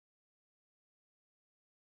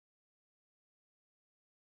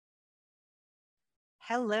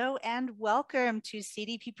Hello and welcome to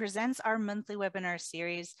CDP Presents, our monthly webinar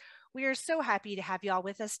series. We are so happy to have you all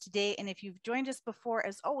with us today. And if you've joined us before,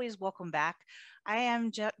 as always, welcome back. I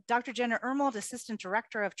am Dr. Jenna Ermold, Assistant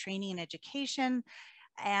Director of Training and Education,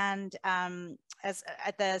 and as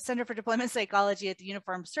at the Center for Deployment Psychology at the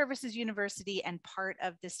Uniformed Services University and part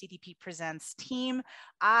of the CDP Presents team.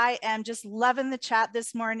 I am just loving the chat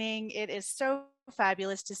this morning. It is so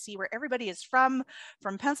fabulous to see where everybody is from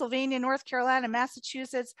Pennsylvania, North Carolina,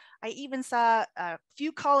 Massachusetts. I even saw a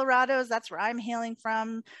few Colorados, that's where I'm hailing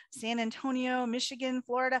from, San Antonio, Michigan,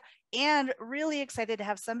 Florida, and really excited to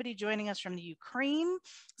have somebody joining us from the Ukraine,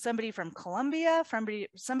 somebody from Colombia,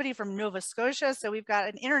 somebody from Nova Scotia. So we've got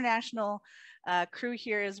an international crew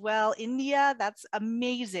here as well. India, that's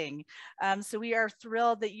amazing. So we are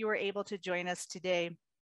thrilled that you were able to join us today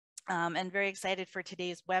and very excited for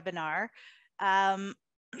today's webinar.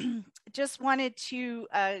 Just wanted to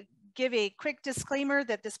give a quick disclaimer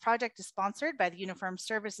that this project is sponsored by the Uniformed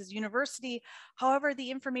Services University. However,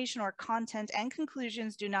 the information or content and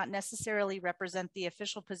conclusions do not necessarily represent the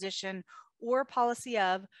official position or policy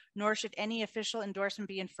of, nor should any official endorsement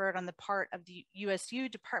be inferred on the part of the USU,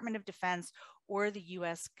 Department of Defense, or the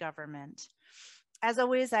US government. As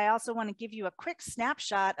always, I also want to give you a quick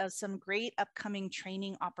snapshot of some great upcoming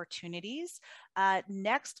training opportunities.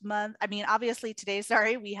 Next month, obviously today,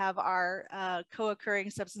 we have our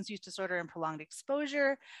co-occurring substance use disorder and prolonged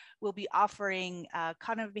exposure. We'll be offering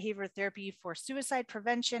cognitive behavioral therapy for suicide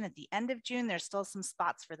prevention at the end of June. There's still some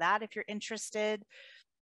spots for that if you're interested.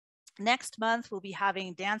 Next month, we'll be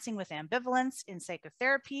having Dancing with Ambivalence in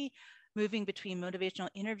Psychotherapy, moving between motivational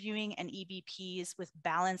interviewing and EBPs with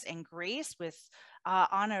balance and grace with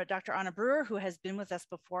Dr. Anna Brewer, who has been with us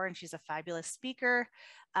before, and she's a fabulous speaker.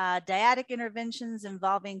 Dyadic interventions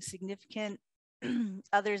involving significant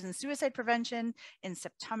others in suicide prevention in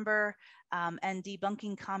September, and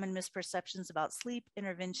debunking common misperceptions about sleep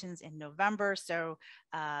interventions in November. So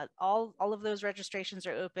all of those registrations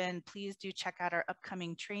are open. Please do check out our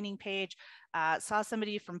upcoming training page. Saw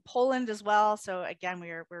somebody from Poland as well. So again,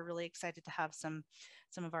 we're really excited to have some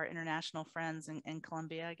of our international friends in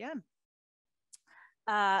Colombia again.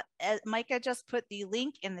 Micah just put the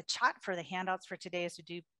link in the chat for the handouts for today, so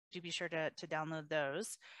do be sure to download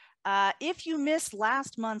those. If you missed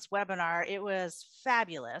last month's webinar, it was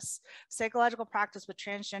fabulous. Psychological practice with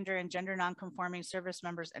transgender and gender nonconforming service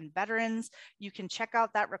members and veterans. You can check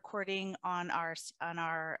out that recording on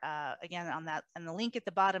the link at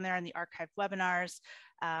the bottom there in the archived webinars.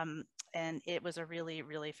 And it was a really,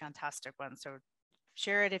 really fantastic one. So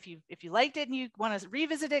share it if you liked it and you want to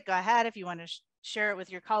revisit it, go ahead. If you want to share it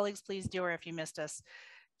with your colleagues, please do, or if you missed us,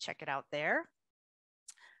 check it out there.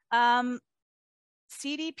 CDP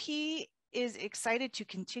is excited to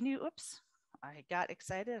continue. Oops, I got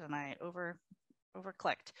excited and I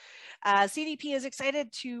overclicked. CDP is excited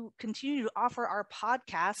to continue to offer our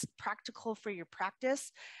podcast, Practical for Your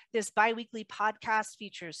Practice. This bi-weekly podcast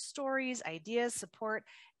features stories, ideas, support,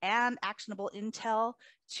 and actionable intel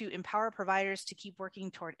to empower providers to keep working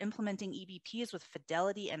toward implementing EBPs with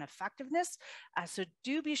fidelity and effectiveness. So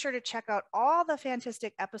do be sure to check out all the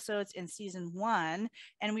fantastic episodes in season 1.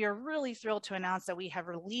 And we are really thrilled to announce that we have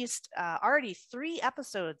released already 3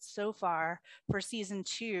 episodes so far for season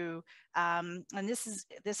 2. And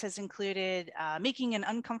this has included making an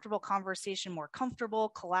uncomfortable conversation more comfortable,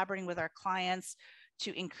 collaborating with our clients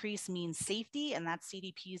to increase mean safety, and that's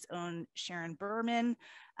CDP's own Sharon Berman.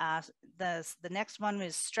 The next one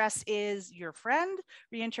is Stress is Your Friend,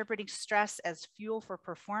 Reinterpreting Stress as Fuel for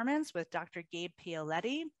Performance with Dr. Gabe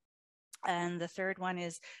Pioletti. And the third one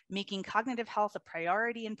is Making Cognitive Health a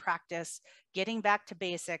Priority in Practice, Getting Back to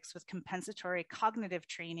Basics with Compensatory Cognitive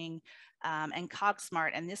Training and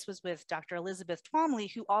CogSmart. And this was with Dr. Elizabeth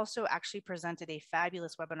Twomley, who also actually presented a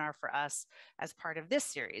fabulous webinar for us as part of this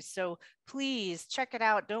series. So please check it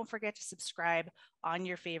out. Don't forget to subscribe on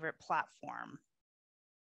your favorite platform.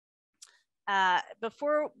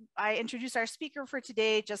 Before I introduce our speaker for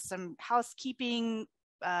today, just some housekeeping.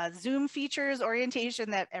 Zoom features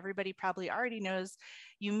orientation that everybody probably already knows.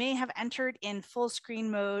 You may have entered in full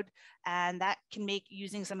screen mode, and that can make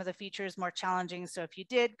using some of the features more challenging. So if you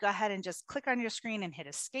did, go ahead and just click on your screen and hit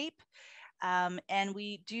escape. And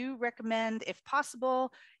we do recommend, if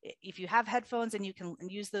possible, if you have headphones and you can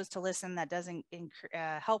use those to listen, that doesn't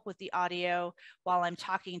help with the audio. While I'm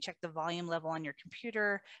talking, check the volume level on your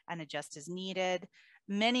computer and adjust as needed.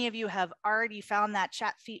 Many of you have already found that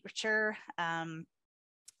chat feature.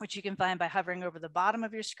 which you can find by hovering over the bottom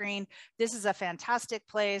of your screen. This is a fantastic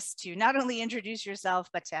place to not only introduce yourself,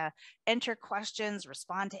 but to enter questions,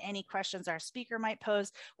 respond to any questions our speaker might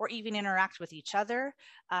pose, or even interact with each other.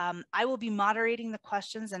 I will be moderating the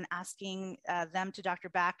questions and asking them to Dr.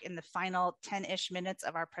 Back in the final 10-ish minutes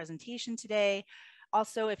of our presentation today.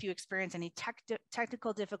 Also, if you experience any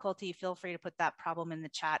technical difficulty, feel free to put that problem in the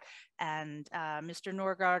chat, and Mr.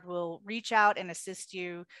 Norgard will reach out and assist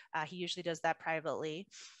you. He usually does that privately.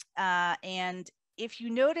 And if you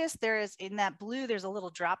notice, there is in that blue, there's a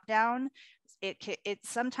little drop down. It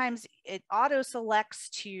sometimes auto selects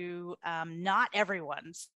to not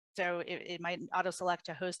everyone. So it might auto-select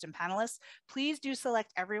to host and panelists. Please do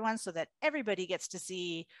select everyone so that everybody gets to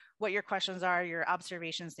see what your questions are, your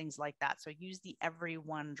observations, things like that. So use the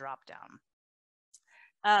everyone dropdown.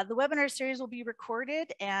 The webinar series will be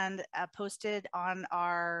recorded and posted on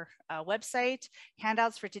our website.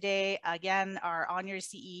 Handouts for today, again, are on your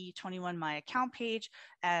CE21 My Account page,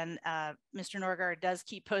 and Mr. Norgard does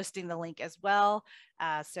keep posting the link as well.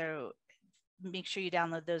 So make sure you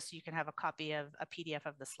download those so you can have a copy of a PDF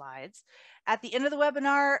of the slides. At the end of the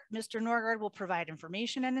webinar, Mr. Norgard will provide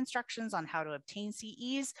information and instructions on how to obtain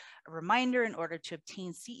CEs. A reminder, in order to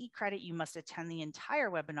obtain CE credit, you must attend the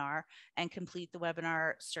entire webinar and complete the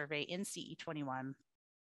webinar survey in CE21.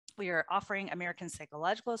 We are offering American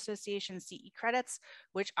Psychological Association CE credits,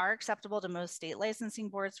 which are acceptable to most state licensing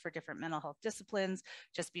boards for different mental health disciplines.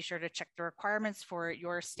 Just be sure to check the requirements for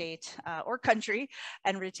your state or country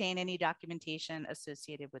and retain any documentation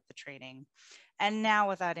associated with the training. And now,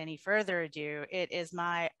 without any further ado, it is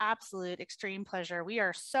my absolute extreme pleasure. We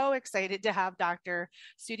are so excited to have Dr.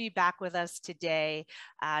 Sudhi back with us today.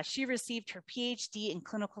 She received her PhD in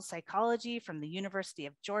clinical psychology from the University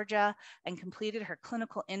of Georgia and completed her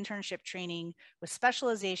clinical internship training with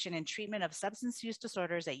specialization in treatment of substance use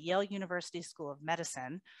disorders at Yale University School of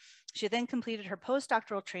Medicine. She then completed her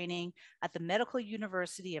postdoctoral training at the Medical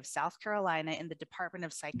University of South Carolina in the Department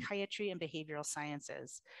of Psychiatry and Behavioral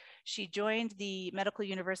Sciences. She joined the Medical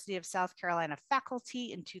University of South Carolina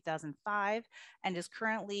faculty in 2005 and is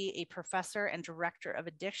currently a professor and director of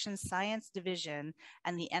Addiction Science Division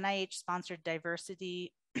and the NIH-sponsored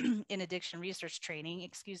Diversity in Addiction Research Training,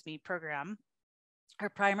 program. Her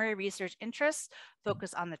primary research interests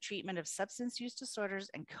focus on the treatment of substance use disorders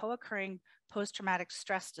and co-occurring post-traumatic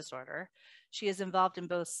stress disorder. She is involved in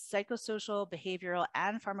both psychosocial, behavioral,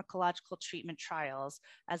 and pharmacological treatment trials,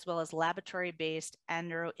 as well as laboratory-based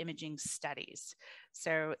and neuroimaging studies.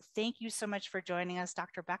 So thank you so much for joining us,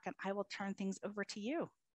 Dr. Beck, and I will turn things over to you.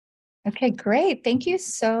 Okay, great. Thank you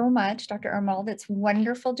so much, Dr. Armold. It's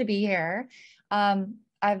wonderful to be here.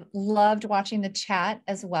 I've loved watching the chat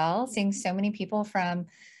as well, seeing so many people from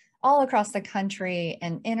all across the country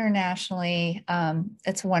and internationally.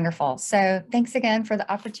 It's wonderful. So thanks again for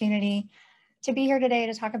the opportunity to be here today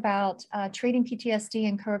to talk about treating PTSD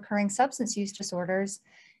and co-occurring substance use disorders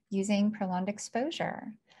using prolonged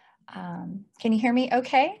exposure. Can you hear me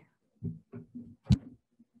okay?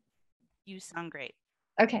 You sound great.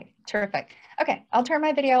 Okay, terrific. Okay, I'll turn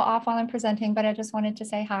my video off while I'm presenting, but I just wanted to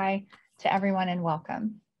say hi to everyone and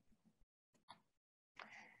welcome.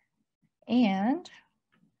 And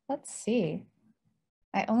let's see.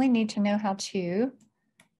 I only need to know how to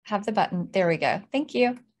have the button. There we go. Thank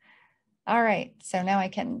you. All right, so now I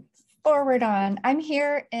can forward on. I'm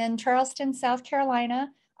here in Charleston, South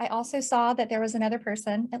Carolina. I also saw that there was another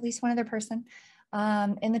person, at least one other person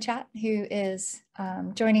in the chat who is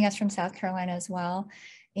joining us from South Carolina as well.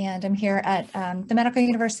 And I'm here at the Medical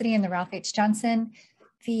University in the Ralph H. Johnson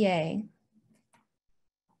VA.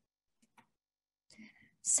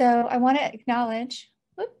 So I want to acknowledge,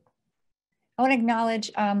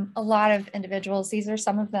 a lot of individuals. These are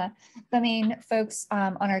some of the main folks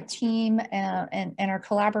on our team and our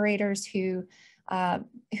collaborators who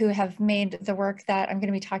have made the work that I'm going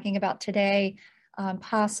to be talking about today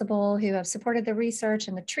possible, who have supported the research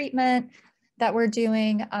and the treatment that we're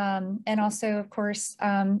doing, and also, of course,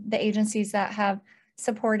 the agencies that have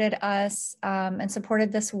supported us and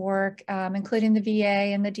supported this work, including the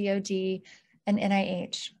VA and the DoD and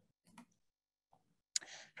NIH.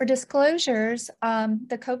 For disclosures,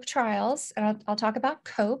 the COPE trials, and I'll talk about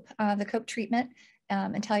COPE, the COPE treatment,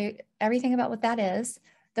 and tell you everything about what that is.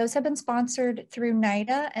 Those have been sponsored through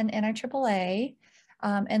NIDA and NIAAA,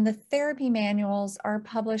 and the therapy manuals are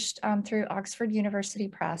published through Oxford University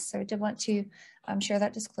Press. So I did want to share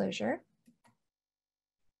that disclosure.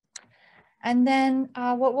 And then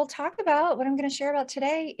what we'll talk about, what I'm going to share about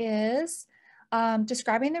today is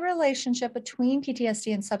describing the relationship between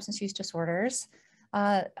PTSD and substance use disorders,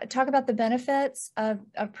 talk about the benefits of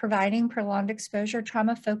providing prolonged exposure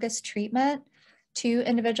trauma-focused treatment, to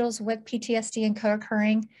individuals with PTSD and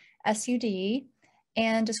co-occurring SUD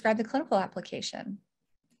and describe the clinical application.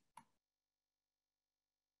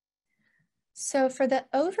 So for the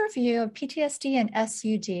overview of PTSD and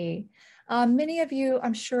SUD, many of you,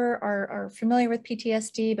 I'm sure, are familiar with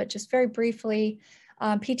PTSD, but just very briefly,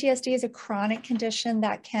 PTSD is a chronic condition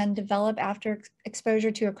that can develop after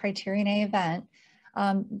exposure to a Criterion A event.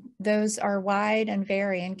 Those are wide and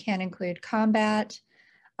vary and can include combat,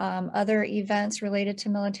 other events related to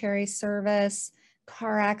military service,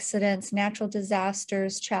 car accidents, natural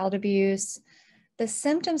disasters, child abuse. The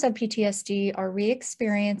symptoms of PTSD are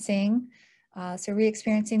re-experiencing, so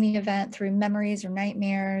re-experiencing the event through memories or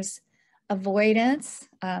nightmares. Avoidance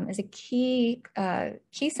is a key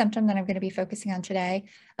symptom that I'm going to be focusing on today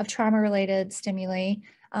of trauma-related stimuli.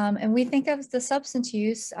 And we think of the substance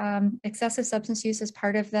use, excessive substance use, as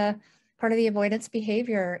part of the avoidance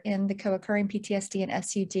behavior in the co-occurring PTSD and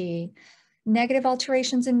SUD. Negative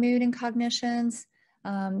alterations in mood and cognitions,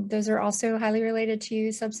 those are also highly related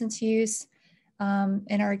to substance use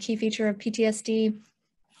and are a key feature of PTSD.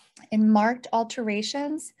 And marked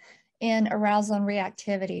alterations in arousal and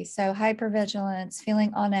reactivity. So hypervigilance,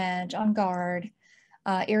 feeling on edge, on guard,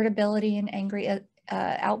 irritability and angry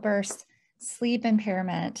outbursts, sleep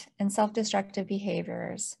impairment, and self-destructive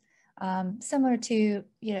behaviors, similar to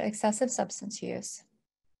excessive substance use.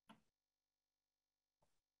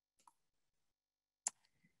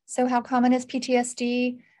 So how common is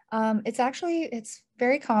PTSD? It's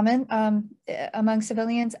very common among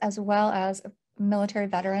civilians as well as military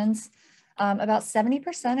veterans. About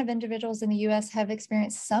 70% of individuals in the US have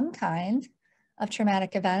experienced some kind of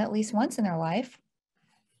traumatic event at least once in their life.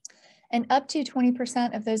 And up to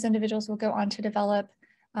 20% of those individuals will go on to develop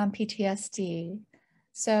PTSD.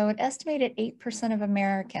 So an estimated 8% of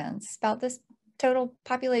Americans, about this total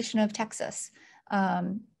population of Texas,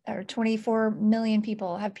 or 24 million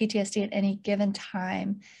people have PTSD at any given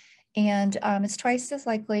time. And it's twice as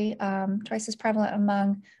likely, twice as prevalent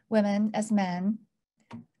among women as men.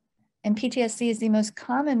 And PTSD is the most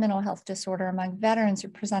common mental health disorder among veterans who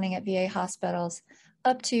are presenting at VA hospitals,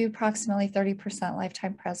 up to approximately 30%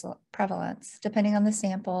 lifetime prevalence, depending on the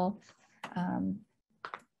sample,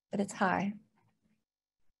 but it's high.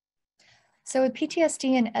 So with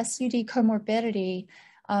PTSD and SUD comorbidity,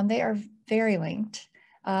 they are very linked.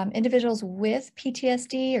 Individuals with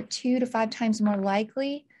PTSD are 2 to 5 times more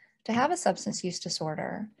likely to have a substance use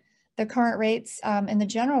disorder. The current rates in the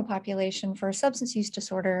general population for a substance use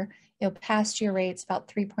disorder, past year rates about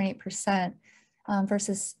 3.8%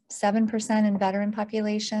 versus 7% in veteran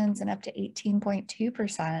populations and up to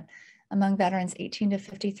 18.2% among veterans 18 to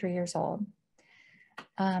 53 years old.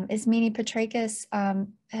 Ismini Petrakis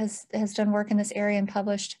has done work in this area and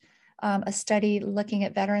published a study looking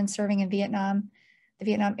at veterans serving in Vietnam, the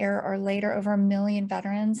Vietnam era or later, over 1 million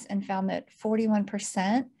veterans, and found that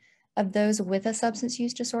 41% of those with a substance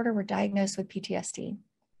use disorder were diagnosed with PTSD.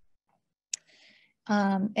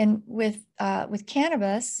 And with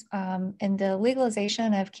cannabis and the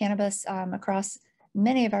legalization of cannabis across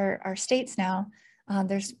many of our states now,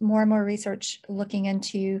 there's more and more research looking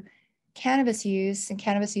into cannabis use and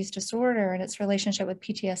cannabis use disorder and its relationship with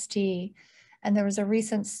PTSD. And there was a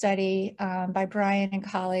recent study by Brian and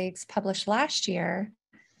colleagues published last year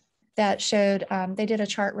that showed they did a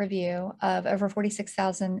chart review of over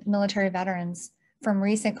 46,000 military veterans from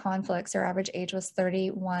recent conflicts. Their average age was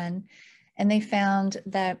 31. And they found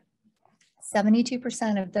that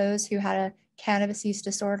 72% of those who had a cannabis use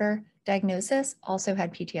disorder diagnosis also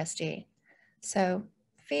had PTSD. So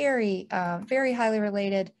very, very highly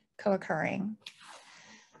related, co-occurring.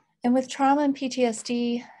 And with trauma and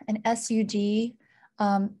PTSD and SUD,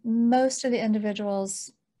 most of the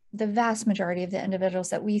individuals, the vast majority of the individuals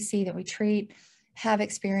that we see, that we treat, have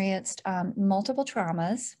experienced multiple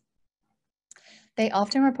traumas. They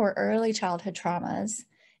often report early childhood traumas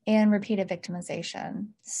and repeated victimization.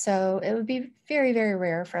 So it would be very, very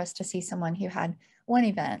rare for us to see someone who had one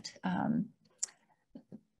event.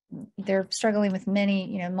 They're struggling with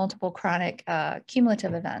many, multiple chronic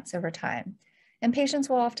cumulative events over time. And patients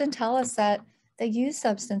will often tell us that they use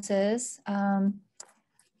substances,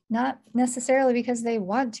 not necessarily because they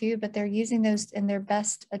want to, but they're using those in their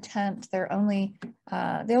best attempt, the only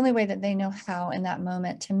way that they know how in that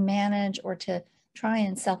moment to manage or to try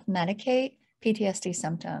and self-medicate PTSD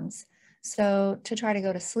symptoms. So to try to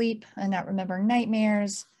go to sleep and not remember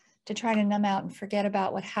nightmares, to try to numb out and forget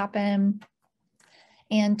about what happened,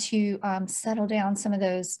 and to settle down some of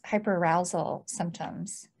those hyperarousal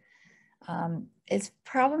symptoms. It's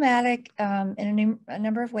problematic in a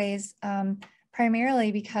number of ways,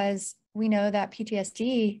 primarily because we know that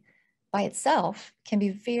PTSD by itself can be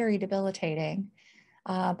very debilitating.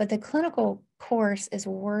 But the clinical course is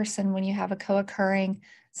worsened when you have a co-occurring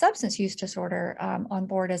substance use disorder on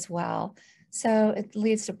board as well. So it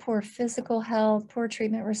leads to poor physical health, poor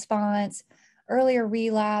treatment response, earlier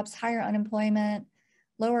relapse, higher unemployment,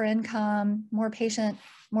 lower income, more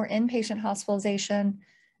inpatient hospitalization,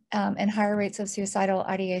 and higher rates of suicidal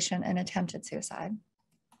ideation and attempted suicide.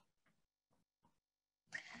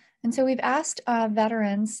 And so we've asked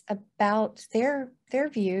veterans about their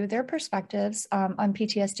view, their perspectives on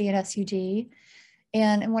PTSD and SUD.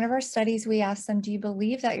 And in one of our studies, we asked them, do you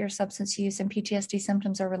believe that your substance use and PTSD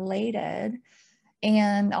symptoms are related?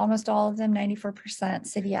 And almost all of them, 94%,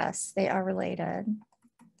 said yes, they are related.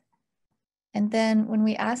 And then when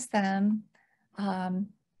we asked them,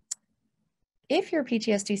 if your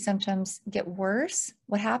PTSD symptoms get worse,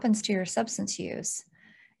 what happens to your substance use?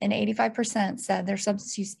 And 85% said their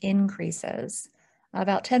substance use increases.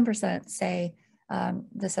 About 10% say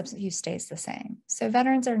the substance use stays the same. So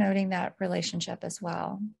veterans are noting that relationship as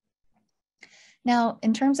well. Now,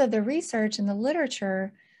 in terms of the research and the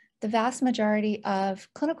literature, the vast majority of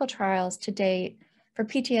clinical trials to date for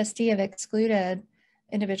PTSD have excluded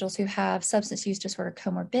individuals who have substance use disorder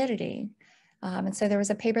comorbidity. And so there was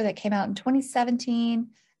a paper that came out in 2017.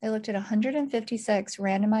 They looked at 156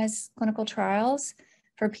 randomized clinical trials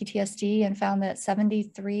for PTSD and found that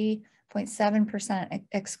 73.7%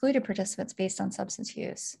 excluded participants based on substance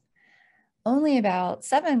use. Only about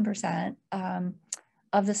 7%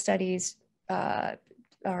 of the studies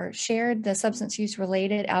shared the substance use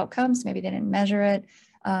related outcomes. Maybe they didn't measure it,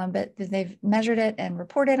 but they've measured it and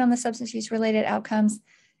reported on the substance use related outcomes.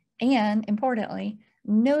 And importantly,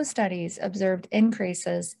 no studies observed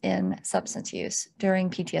increases in substance use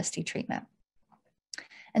during PTSD treatment.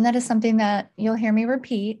 And that is something that you'll hear me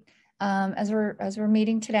repeat as we're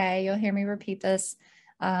meeting today. You'll hear me repeat this,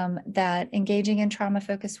 that engaging in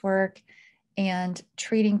trauma-focused work and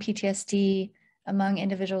treating PTSD among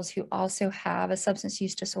individuals who also have a substance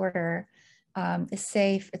use disorder is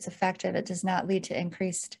safe, it's effective, it does not lead to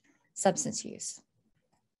increased substance use.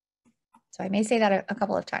 So I may say that a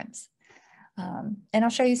couple of times. And I'll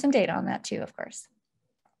show you some data on that too, of course.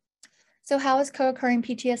 So how is co-occurring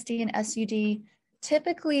PTSD and SUD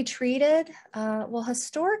typically treated? Well,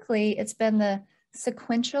 historically, it's been the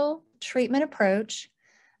sequential treatment approach,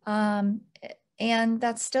 and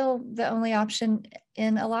that's still the only option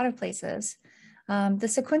in a lot of places. The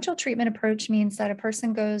sequential treatment approach means that a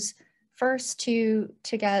person goes first to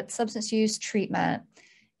get substance use treatment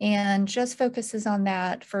and just focuses on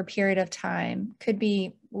that for a period of time, could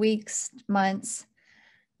be weeks, months.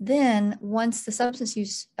 Then once the substance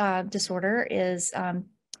use disorder is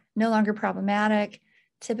no longer problematic,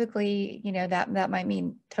 typically, that might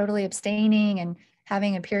mean totally abstaining and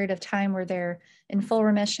having a period of time where they're in full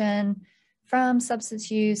remission from substance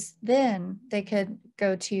use, then they could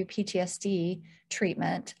go to PTSD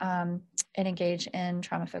treatment and engage in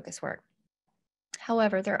trauma-focused work.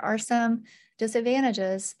 However, there are some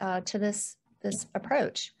disadvantages to this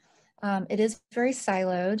approach. It is very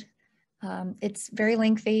siloed. It's very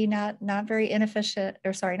lengthy, not very efficient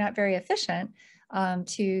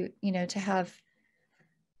to have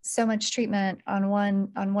so much treatment on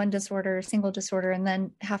one disorder, single disorder, and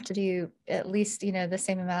then have to do at least the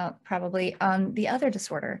same amount probably on the other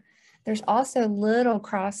disorder. There's also little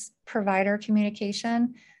cross-provider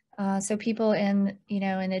communication. So people in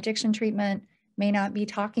addiction treatment may not be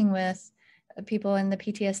talking with people in the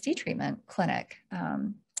PTSD treatment clinic.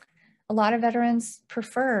 A lot of veterans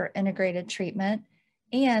prefer integrated treatment,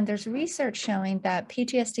 and there's research showing that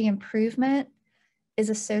PTSD improvement is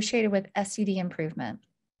associated with SUD improvement.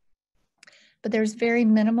 But there's very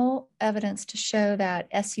minimal evidence to show that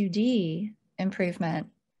SUD improvement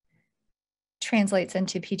translates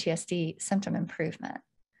into PTSD symptom improvement.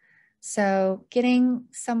 So getting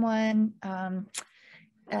someone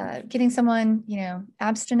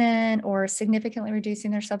abstinent or significantly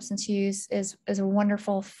reducing their substance use is a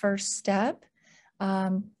wonderful first step.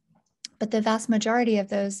 But the vast majority of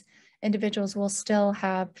those individuals will still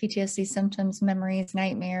have PTSD symptoms, memories,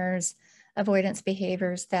 nightmares, avoidance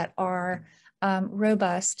behaviors that are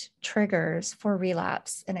robust triggers for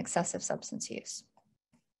relapse and excessive substance use.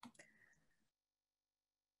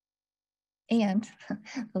 And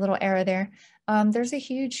a little arrow there, there's a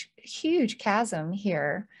huge chasm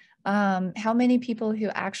here. How many people who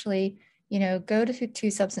actually, go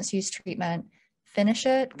to substance use treatment, finish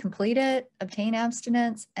it, complete it, obtain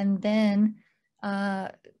abstinence, and then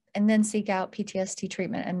seek out PTSD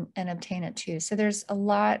treatment and obtain it too. So there's a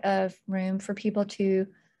lot of room for people to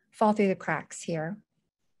fall through the cracks here.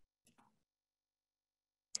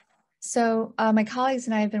 So my colleagues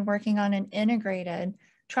and I have been working on an integrated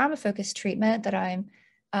trauma-focused treatment that I'm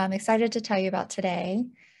I'm excited to tell you about today.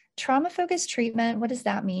 Trauma-focused treatment, what does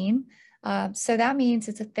that mean? So that means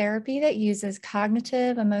it's a therapy that uses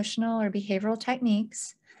cognitive, emotional, or behavioral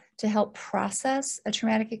techniques to help process a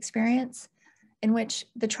traumatic experience in which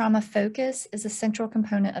the trauma focus is a central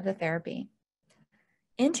component of the therapy.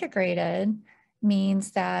 Integrated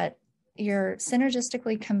means that you're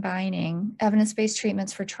synergistically combining evidence-based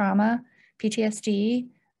treatments for trauma, PTSD,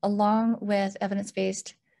 along with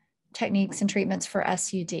evidence-based techniques and treatments for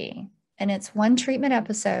SUD. And it's one treatment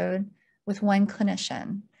episode with one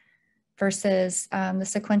clinician versus the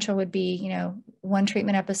sequential would be, one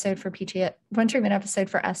treatment episode for one treatment episode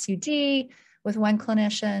for SUD with one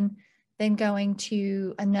clinician, then going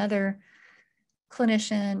to another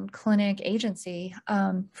clinician, clinic, agency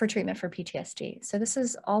for treatment for PTSD. So this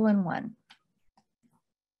is all in one.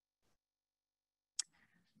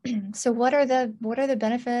 So what are the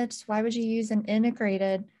benefits? Why would you use an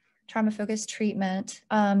integrated trauma-focused treatment?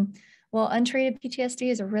 Well, untreated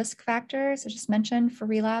PTSD is a risk factor, as I just mentioned, for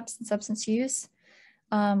relapse and substance use.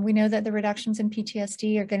 We know that the reductions in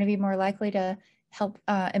PTSD are going to be more likely to help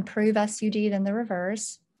improve SUD than the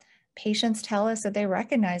reverse. Patients tell us that they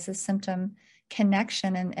recognize the symptom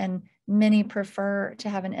connection, and many prefer to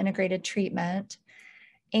have an integrated treatment.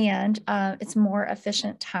 And it's more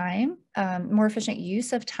efficient more efficient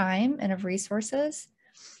use of time and of resources.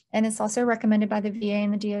 And it's also recommended by the VA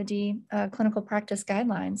and the DoD clinical practice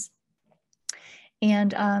guidelines.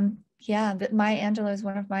 And yeah, Maya Angelou is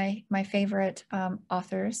one of my favorite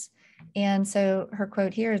authors. And so her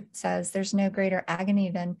quote here says, "There's no greater agony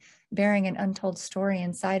than bearing an untold story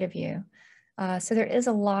inside of you." So there is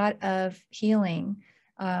a lot of healing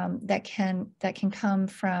that can come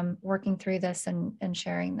from working through this and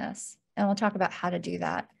sharing this. And we'll talk about how to do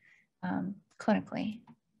that clinically.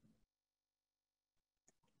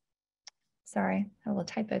 Sorry, a little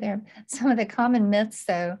typo there. Some of the common myths,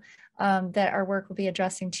 though, that our work will be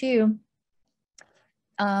addressing too,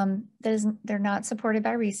 they're not supported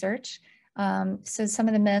by research. So some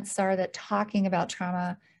of the myths are that talking about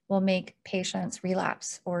trauma will make patients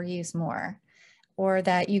relapse or use more, or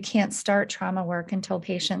that you can't start trauma work until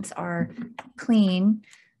patients are clean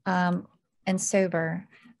and sober.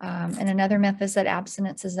 And another myth is that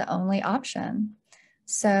abstinence is the only option.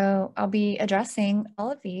 So I'll be addressing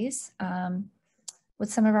all of these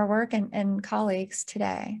with some of our work and colleagues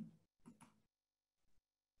today.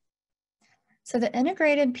 So the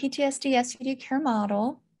integrated PTSD SUD care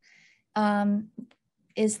model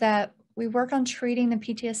is that we work on treating the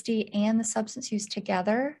PTSD and the substance use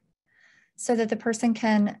together so that the person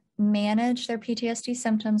can manage their PTSD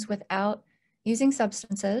symptoms without using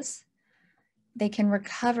substances. They can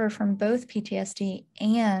recover from both PTSD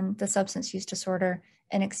and the substance use disorder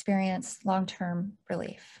and experience long-term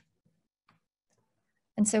relief.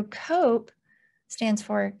 And so COPE stands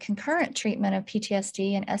for Concurrent Treatment of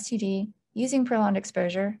PTSD and SUD Using Prolonged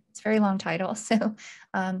Exposure. It's a very long title, so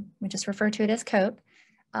we just refer to it as COPE.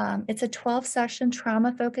 It's a 12-session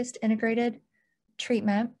trauma-focused integrated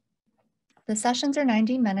treatment. The sessions are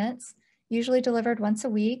 90 minutes, usually delivered once a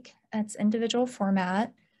week. It's individual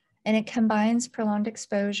format, and it combines prolonged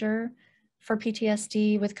exposure for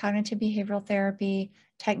PTSD with cognitive behavioral therapy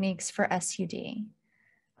techniques for SUD.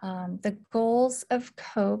 The goals of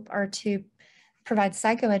COPE are to provide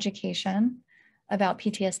psychoeducation about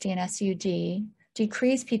PTSD and SUD,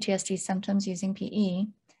 decrease PTSD symptoms using PE,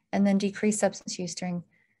 and then decrease substance use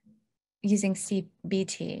using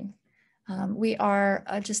CBT. We are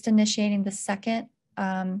just initiating the second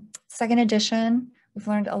edition. We've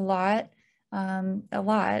learned a lot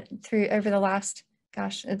through over the last,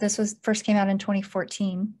 this first came out in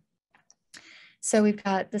 2014. So we've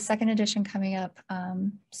got the second edition coming up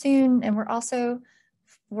soon, and we're also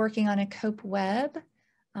working on a COPE web,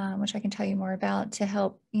 which I can tell you more about, to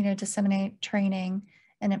help disseminate training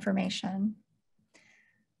and information.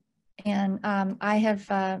 And I have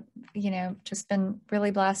just been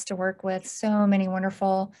really blessed to work with so many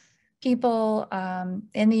wonderful people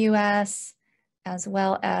in the U.S. as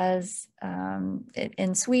well as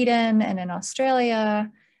in Sweden and in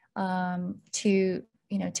Australia to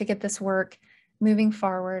get this work moving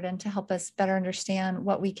forward and to help us better understand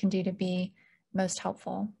what we can do to be most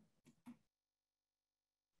helpful.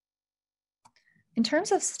 In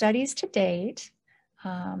terms of studies to date,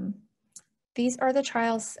 these are the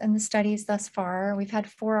trials and the studies thus far. We've had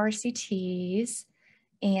 4 RCTs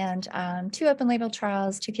and 2 open label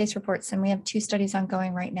trials, 2 case reports, and we have 2 studies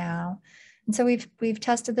ongoing right now. And so we've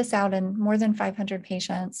tested this out in more than 500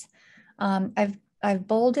 patients. I've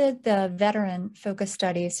bolded the veteran focus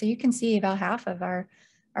studies, so you can see about half of our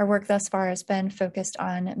work thus far has been focused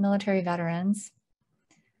on military veterans.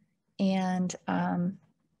 And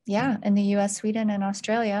yeah, in the US, Sweden, and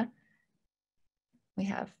Australia. We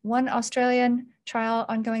have one Australian trial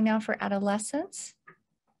ongoing now for adolescents,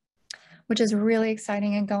 which is really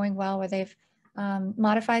exciting and going well, where they've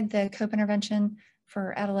modified the COPE intervention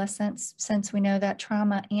for adolescents, since we know that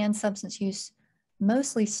trauma and substance use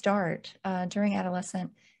mostly start during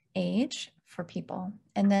adolescent age for people.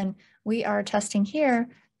 And then we are testing here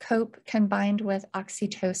COPE combined with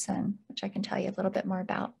oxytocin, which I can tell you a little bit more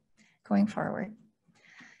about going forward.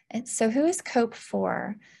 And so who is COPE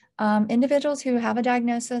for? Individuals who have a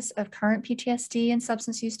diagnosis of current PTSD and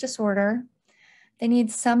substance use disorder. They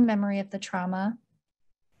need some memory of the trauma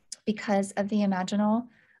because of the imaginal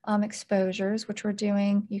exposures, which we're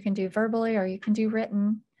doing. You can do verbally or you can do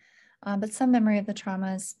written, but some memory of the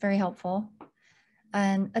trauma is very helpful.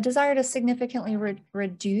 And a desire to significantly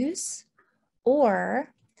reduce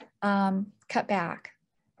or cut back,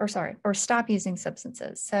 or stop using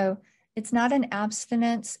substances. So it's not an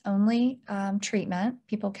abstinence only treatment.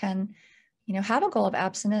 People can, have a goal of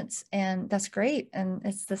abstinence, and that's great. And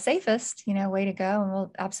it's the safest, way to go. And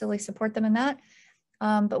we'll absolutely support them in that.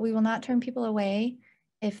 But we will not turn people away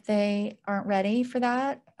if they aren't ready for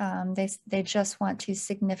that. They just want to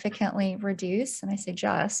significantly reduce. And I say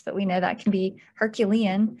just, but we know that can be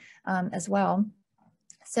Herculean as well.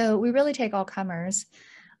 So we really take all comers.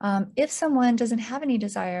 If someone doesn't have any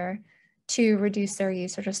desire to reduce their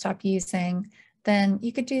use or to stop using, then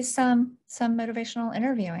you could do some motivational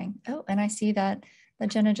interviewing. Oh, and I see that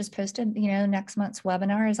Jenna just posted, next month's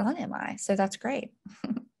webinar is on MI. So that's great.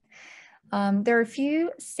 There are a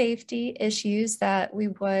few safety issues that we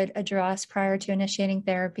would address prior to initiating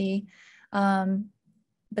therapy,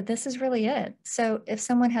 but this is really it. So if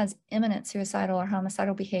someone has imminent suicidal or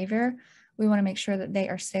homicidal behavior, we want to make sure that they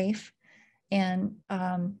are safe and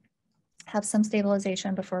have some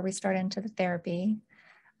stabilization before we start into the therapy.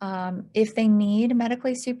 If they need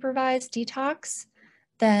medically supervised detox,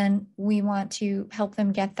 then we want to help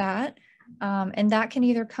them get that. And that can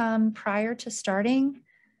either come prior to starting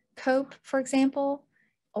COPE, for example,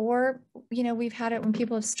 or, we've had it when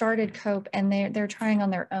people have started COPE and they're trying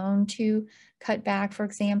on their own to cut back, for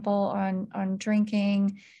example, on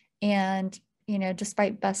drinking. And,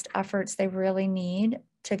 despite best efforts, they really need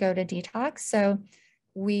to go to detox. So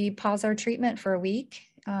we pause our treatment for a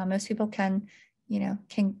week. Most people can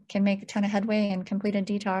make a ton of headway and complete a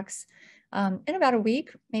detox in about a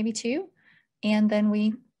week, maybe 2. And then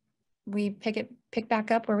we pick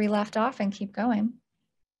back up where we left off and keep going.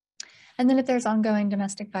 And then if there's ongoing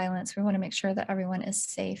domestic violence, we want to make sure that everyone is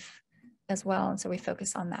safe as well. And so we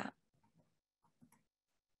focus on that.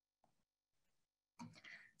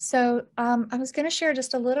 So I was going to share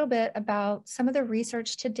just a little bit about some of the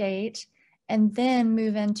research to date, and then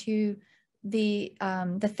move into the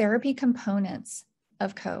therapy components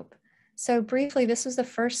of COPE. So briefly, this was the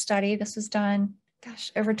first study. This was done,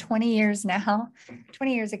 over 20 years now,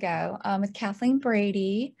 20 years ago, with Kathleen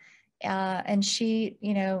Brady. And she,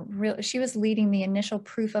 she was leading the initial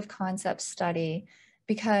proof of concept study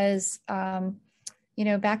because,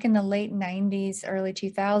 back in the late 90s, early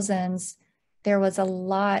 2000s, there was a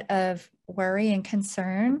lot of worry and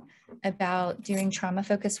concern about doing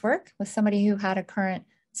trauma-focused work with somebody who had a current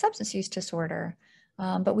substance use disorder.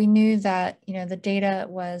 But we knew that, the data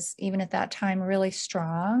was, even at that time, really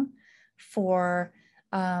strong for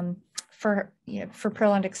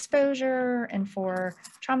prolonged exposure and for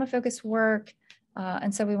trauma-focused work.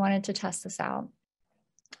 And so we wanted to test this out.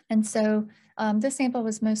 And so this sample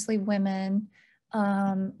was mostly women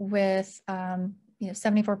with,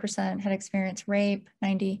 74% had experienced rape,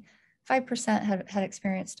 95% had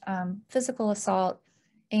experienced physical assault.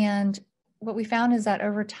 And what we found is that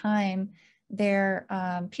over time, their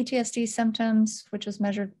PTSD symptoms, which was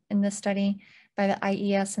measured in this study by the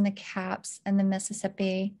IES and the CAPS and the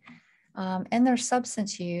Mississippi, and their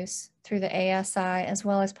substance use through the ASI, as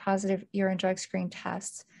well as positive urine drug screen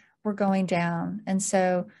tests, were going down. And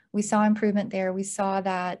so we saw improvement there. We saw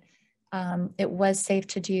that it was safe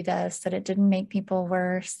to do this, that it didn't make people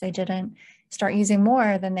worse. They didn't start using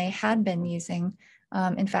more than they had been using.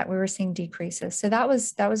 In fact, we were seeing decreases. So that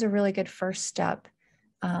was a really good first step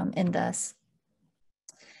in this.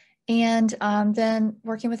 And then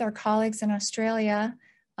working with our colleagues in Australia,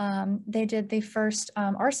 they did the first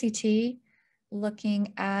RCT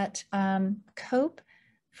looking at COPE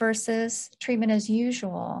versus treatment as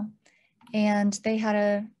usual. And they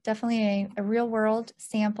had definitely a real world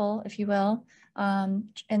sample, if you will,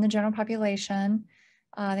 in the general population.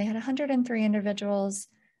 They had 103 individuals.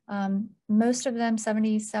 Most of them,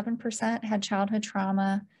 77%, had childhood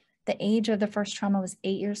trauma. The age of the first trauma was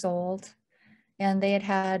 8 years old. and they had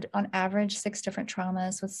had on average 6 different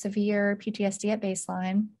traumas with severe PTSD at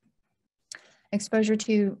baseline, exposure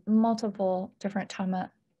to multiple different trauma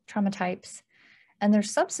types. And their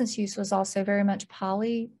substance use was also very much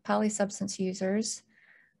poly substance users.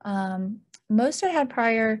 Most had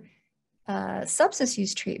prior substance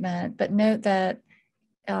use treatment, but note that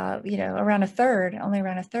only around a third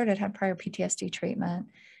had prior PTSD treatment,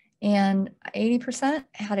 and 80%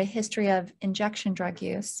 had a history of injection drug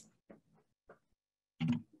use.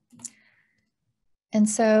 And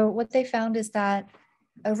so what they found is that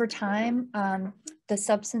over time, the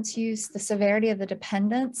substance use, the severity of the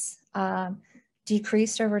dependence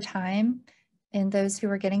decreased over time in those who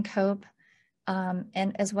were getting COPE,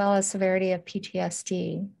 and as well as severity of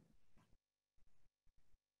PTSD.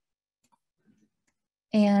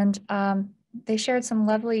 And they shared some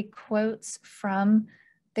lovely quotes from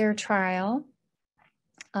their trial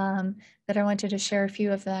that I wanted to share a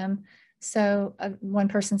few of them. So one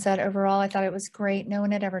person said, overall, I thought it was great. No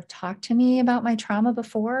one had ever talked to me about my trauma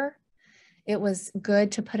before. It was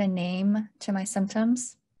good to put a name to my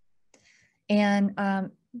symptoms. And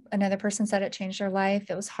another person said it changed their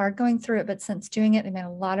life. It was hard going through it, but since doing it, they made a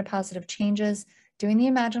lot of positive changes. Doing the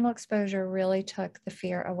imaginal exposure really took the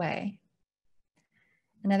fear away.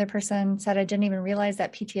 Another person said, I didn't even realize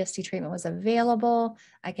that PTSD treatment was available.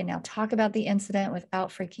 I can now talk about the incident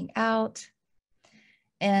without freaking out.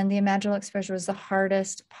 And the imaginal exposure was the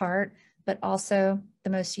hardest part, but also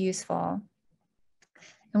the most useful.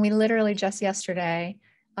 And we literally just yesterday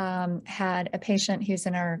had a patient who's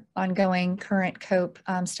in our ongoing current COPE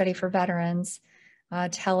study for veterans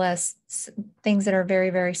tell us things that are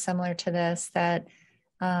very, very similar to this, that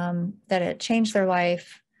it changed their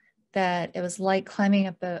life, that it was like climbing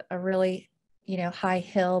up a really, high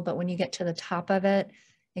hill, but when you get to the top of it,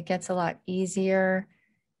 it gets a lot easier.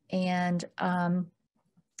 And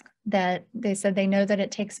that they said they know that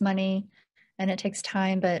it takes money and it takes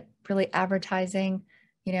time, but really advertising,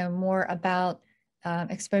 more about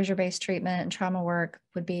exposure-based treatment and trauma work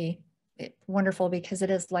would be wonderful because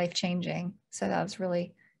it is life-changing. So that was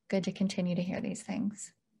really good to continue to hear these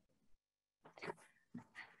things.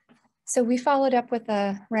 So we followed up with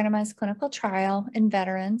a randomized clinical trial in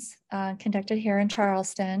veterans conducted here in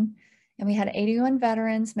Charleston. And we had 81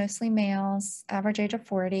 veterans, mostly males, average age of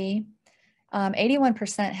 40.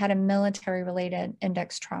 81% had a military-related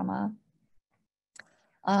index trauma.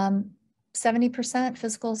 70%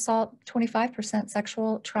 physical assault, 25%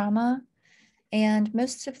 sexual trauma. And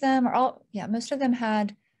most of them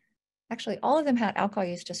had, actually all of them had alcohol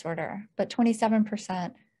use disorder, but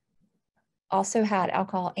 27% also had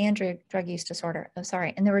alcohol and drug use disorder. Oh,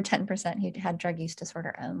 sorry. And there were 10% who had drug use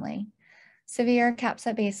disorder only. Severe CAPS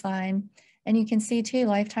at baseline. And you can see too,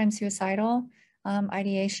 lifetime suicidal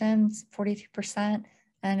ideations, 42%,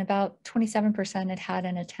 and about 27% had had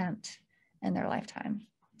an attempt in their lifetime.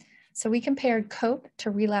 So we compared COPE to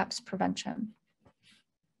relapse prevention.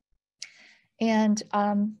 And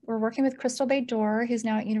we're working with Crystal Bay Dorr, who's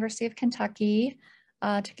now at University of Kentucky,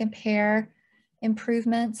 to compare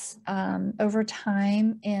improvements over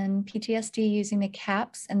time in PTSD using the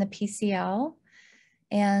CAPS and the PCL.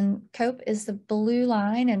 And COPE is the blue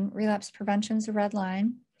line and relapse prevention is the red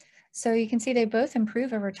line. So you can see they both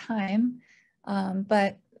improve over time,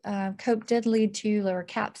 but COPE did lead to lower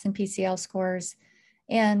CAPS and PCL scores,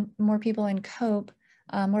 and more people in COPE,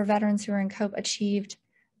 more veterans who are in COPE achieved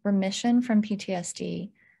remission from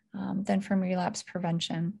PTSD than from relapse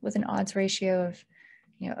prevention, with an odds ratio of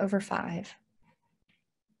over 5.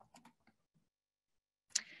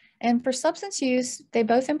 And for substance use, they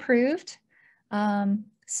both improved.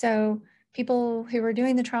 So people who were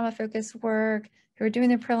doing the trauma-focused work, who were doing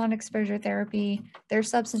the prolonged exposure therapy, their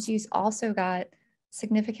substance use also got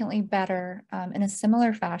significantly better in a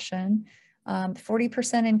similar fashion.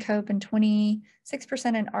 40% in COPE and 26%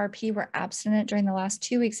 in RP were abstinent during the last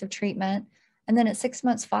 2 weeks of treatment. And then at 6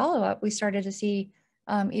 months follow-up, we started to see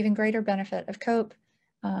even greater benefit of COPE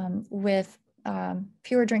with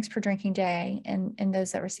fewer drinks per drinking day in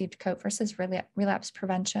those that received COPE versus relapse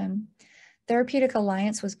prevention. Therapeutic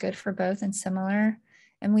alliance was good for both and similar,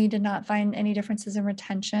 and we did not find any differences in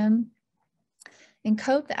retention. In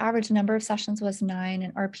COPE, the average number of sessions was 9,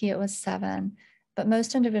 and RP it was 7, but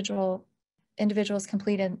most individuals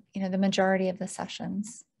completed the majority of the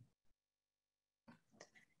sessions.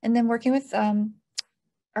 And then working with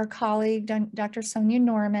our colleague, Dr. Sonia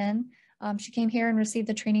Norman, she came here and received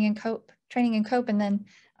the training in COPE, and then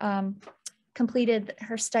completed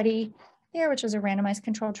her study here, which was a randomized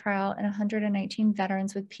controlled trial in 119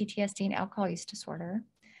 veterans with PTSD and alcohol use disorder.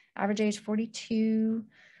 Average age 42,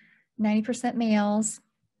 90% males.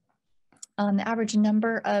 The average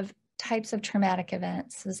number of types of traumatic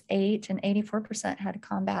events. It was 8 and 84% had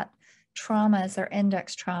combat trauma as their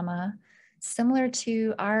index trauma. Similar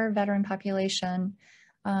to our veteran population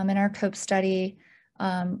in our COPE study,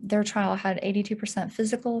 their trial had 82%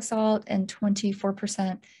 physical assault and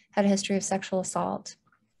 24% had a history of sexual assault.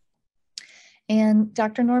 And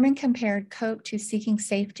Dr. Norman compared COPE to Seeking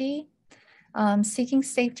Safety. Seeking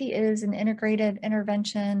Safety is an integrated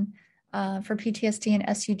intervention for PTSD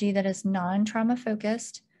and SUD that is non-trauma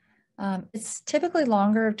focused. It's typically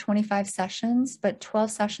longer of 25 sessions, but 12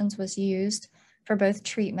 sessions was used for both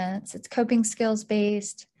treatments. It's coping skills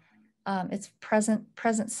based, it's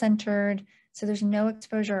present centered, so there's no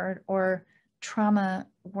exposure or trauma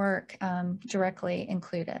work directly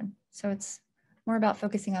included. So it's more about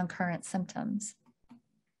focusing on current symptoms.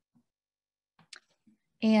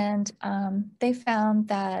 And they found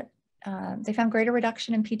that greater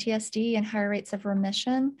reduction in PTSD and higher rates of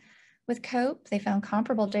remission with COPE. They found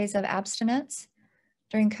comparable days of abstinence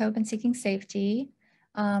during COPE and Seeking Safety.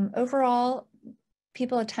 Overall,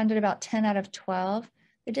 people attended about 10 out of 12.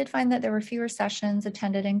 They did find that there were fewer sessions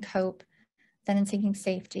attended in COPE than in Seeking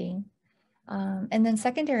Safety. And then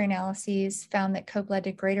secondary analyses found that COPE led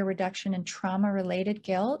to greater reduction in trauma-related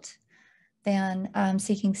guilt than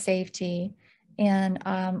Seeking Safety. And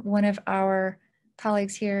one of our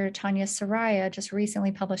colleagues here, Tanya Soraya, just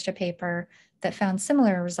recently published a paper that found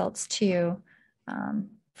similar results too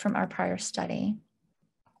from our prior study.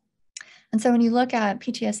 And so when you look at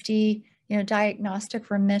PTSD, diagnostic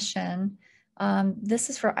remission, this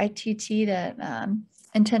is for ITT, that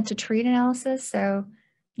intent to treat analysis. So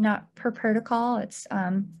not per protocol, it's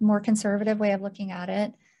more conservative way of looking at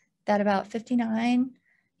it, that about 50 to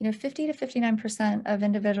 59% of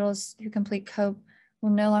individuals who complete COPE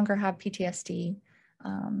will no longer have PTSD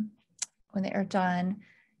when they are done,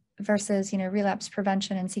 versus, relapse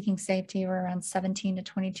prevention and Seeking Safety were around 17 to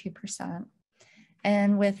 22%.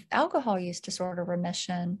 And with alcohol use disorder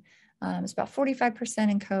remission, it's about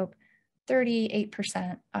 45% in COPE,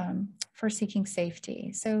 38% for Seeking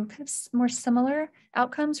Safety. So kind of more similar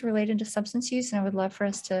outcomes related to substance use. And I would love for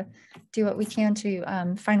us to do what we can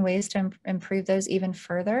to find ways to improve those even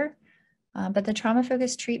further. But the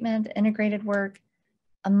trauma-focused treatment, integrated work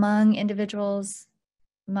among individuals,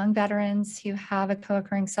 among veterans who have a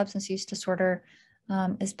co-occurring substance use disorder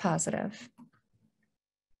is positive.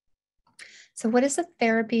 So what does the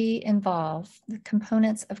therapy involve? The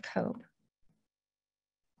components of COPE.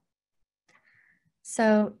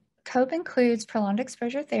 So COPE includes prolonged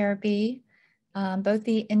exposure therapy, both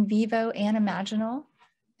the in vivo and imaginal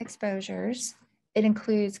exposures. It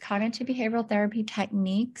includes cognitive behavioral therapy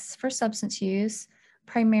techniques for substance use,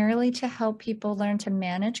 primarily to help people learn to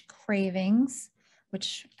manage cravings,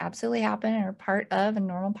 which absolutely happen and are part of a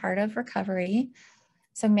normal part of recovery.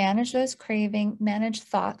 So manage those cravings, manage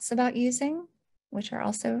thoughts about using, which are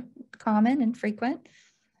also common and frequent,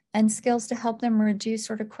 and skills to help them reduce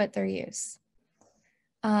or to quit their use.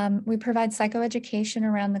 We provide psychoeducation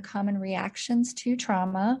around the common reactions to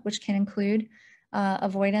trauma, which can include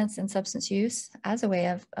avoidance and substance use as a way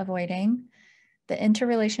of avoiding, the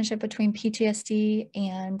interrelationship between PTSD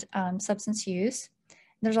and substance use.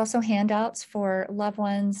 There's also handouts for loved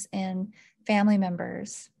ones and family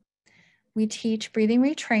members. We teach breathing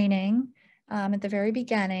retraining at the very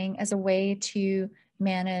beginning as a way to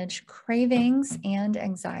manage cravings and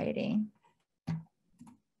anxiety.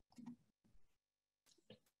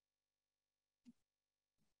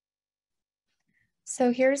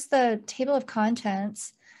 So here's the table of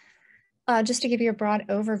contents, just to give you a broad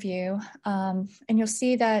overview. And you'll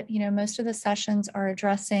see that, most of the sessions are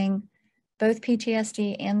addressing both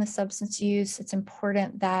PTSD and the substance use. It's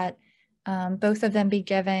important that both of them be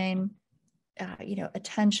given,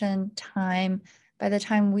 attention, time. By the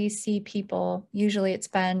time we see people, usually it's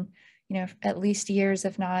been, at least years,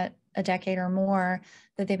 if not a decade or more,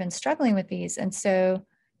 that they've been struggling with these. And so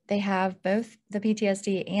they have both the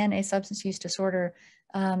PTSD and a substance use disorder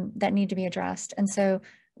that need to be addressed. And so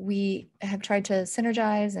we have tried to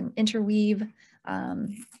synergize and interweave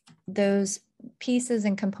those pieces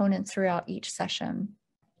and components throughout each session.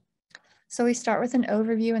 So we start with an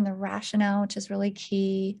overview and the rationale, which is really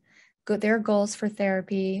key. Their goals for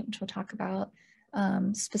therapy, which we'll talk about,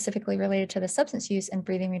 specifically related to the substance use and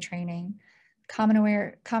breathing retraining.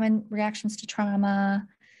 Common reactions to trauma.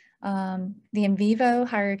 The in vivo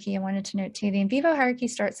hierarchy, I wanted to note too, the in vivo hierarchy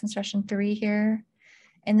starts in session 3 here,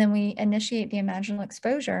 and then we initiate the imaginal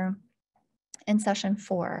exposure in session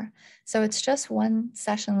 4. So it's just one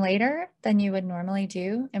session later than you would normally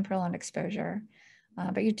do in prolonged exposure.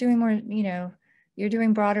 But you're doing more, you're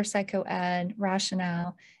doing broader psychoed,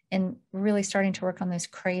 rationale, and really starting to work on those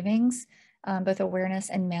cravings both awareness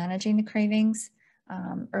and managing the cravings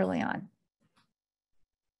early on.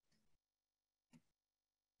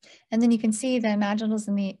 And then you can see the imaginals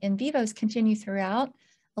and the in vivos continue throughout,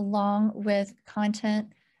 along with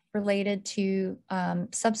content related to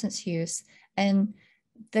substance use. And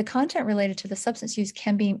the content related to the substance use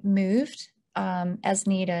can be moved as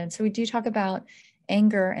needed. So we do talk about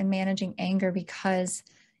anger and managing anger because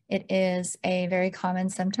it is a very common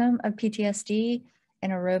symptom of PTSD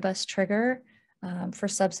and a robust trigger for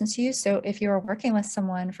substance use. So if you are working with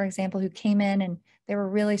someone, for example, who came in and they were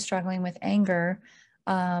really struggling with anger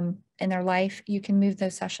in their life, you can move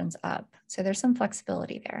those sessions up. So there's some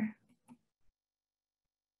flexibility there.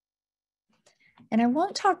 And I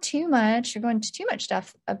won't talk too much or go into too much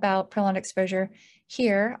stuff about prolonged exposure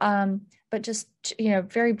here, but just,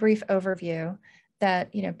 very brief overview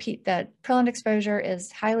that, that prolonged exposure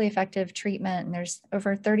is highly effective treatment, and there's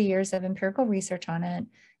over 30 years of empirical research on it,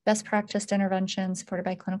 best practice intervention supported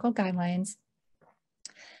by clinical guidelines.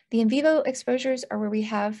 The in vivo exposures are where we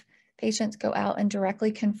have patients go out and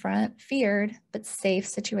directly confront feared but safe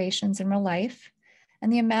situations in real life.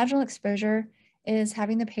 And the imaginal exposure is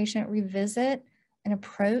having the patient revisit and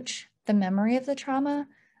approach the memory of the trauma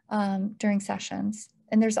during sessions.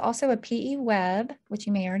 And there's also a PE web, which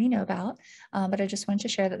you may already know about, but I just wanted to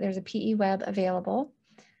share that there's a PE web available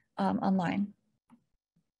online.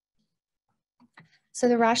 So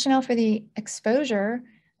the rationale for the exposure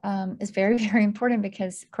is very, very important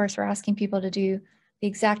because, of course, we're asking people to do the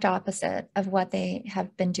exact opposite of what they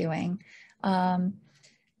have been doing.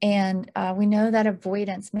 And we know that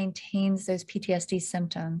avoidance maintains those PTSD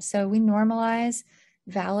symptoms. So we normalize,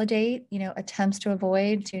 validate, attempts to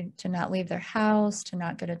avoid, to not leave their house, to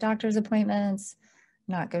not go to doctor's appointments,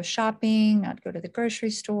 not go shopping, not go to the grocery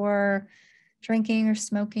store, drinking or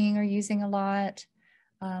smoking or using a lot.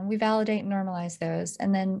 We validate and normalize those,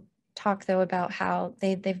 and then talk though about how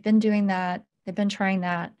they've been doing that, they've been trying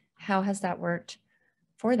that, how has that worked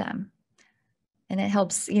for them? And it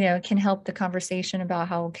helps, it can help the conversation about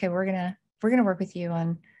how, okay, we're gonna work with you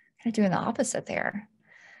on kind of doing the opposite there.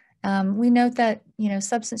 We note that,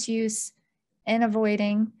 substance use and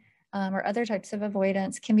avoiding or other types of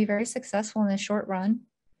avoidance can be very successful in the short run,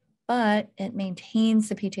 but it maintains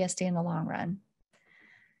the PTSD in the long run.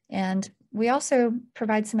 And we also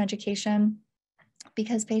provide some education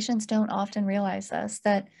because patients don't often realize this,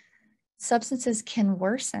 that substances can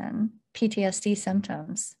worsen PTSD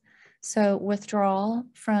symptoms. So withdrawal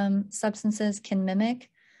from substances can mimic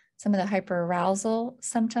some of the hyperarousal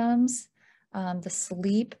symptoms, the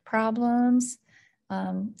sleep problems.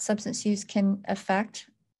 Substance use can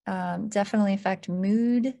definitely affect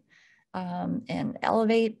mood and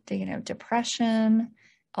elevate, depression.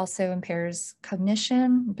 Also impairs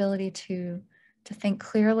cognition, ability to think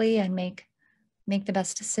clearly and make the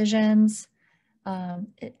best decisions.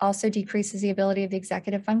 It also decreases the ability of the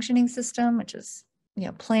executive functioning system, which is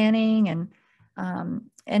planning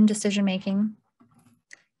and decision making.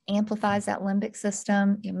 Amplifies that limbic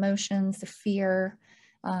system, the emotions, the fear,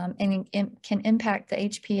 and it can impact the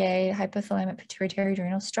HPA, hypothalamic pituitary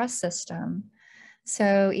adrenal stress system.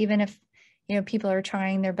 So even if people are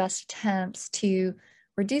trying their best attempts to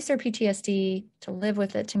reduce their PTSD, to live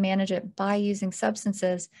with it, to manage it by using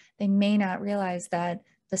substances, they may not realize that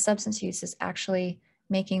the substance use is actually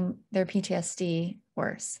making their PTSD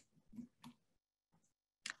worse.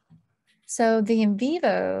 So the in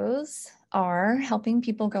vivos are helping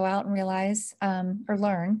people go out and realize or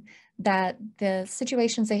learn that the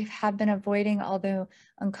situations they have been avoiding, although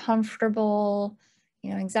uncomfortable,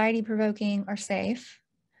 anxiety provoking, are safe,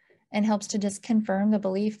 and helps to just confirm the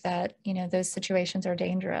belief that, those situations are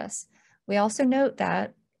dangerous. We also note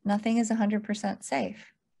that nothing is 100%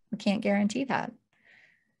 safe. We can't guarantee that.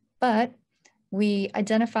 But we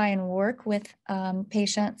identify and work with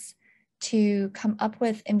patients to come up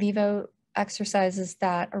with in vivo exercises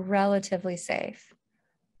that are relatively safe.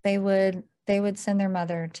 They would send their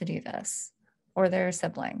mother to do this, or their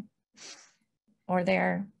sibling, or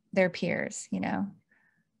their peers,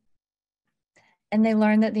 And they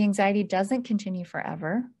learn that the anxiety doesn't continue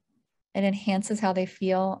forever. It enhances how they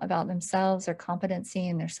feel about themselves, their competency,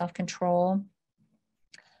 and their self-control.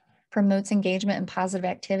 Promotes engagement in positive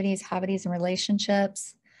activities, hobbies, and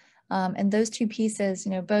relationships. And those two pieces,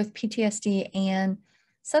 both PTSD and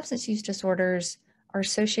substance use disorders are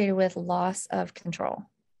associated with loss of control.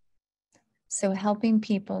 So helping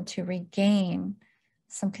people to regain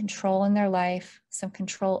some control in their life, some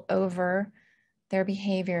control over their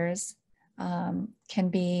behaviors can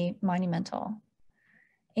be monumental.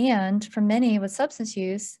 And for many with substance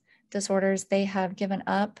use disorders, they have given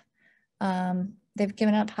up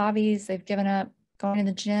hobbies, they've given up going to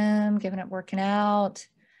the gym, giving up working out,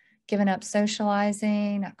 giving up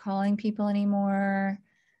socializing, not calling people anymore,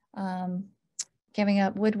 giving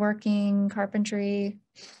up woodworking, carpentry.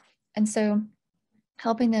 And so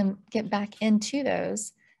helping them get back into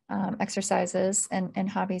those exercises and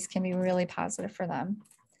hobbies can be really positive for them.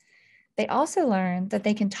 They also learn that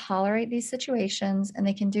they can tolerate these situations and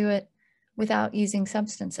they can do it without using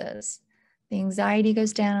substances. The anxiety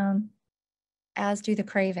goes down, as do the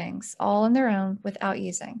cravings, all on their own without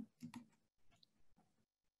using.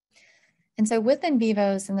 And so with in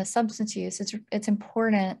vivos and the substance use, it's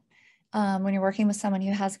important when you're working with someone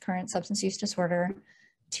who has a current substance use disorder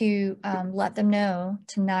to let them know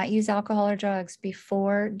to not use alcohol or drugs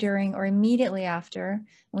before, during, or immediately after.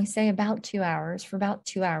 And we say about 2 hours, for about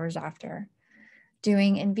 2 hours after.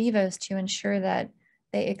 Doing in vivos to ensure that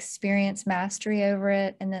they experience mastery over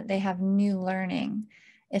it and that they have new learning.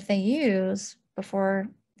 If they use before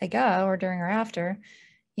they go or during or after,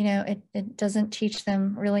 you know, it doesn't teach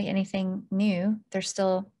them really anything new. They're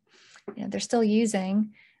still, you know, they're still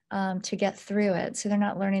using to get through it. So they're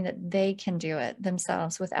not learning that they can do it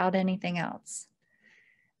themselves without anything else.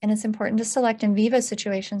 And it's important to select in vivo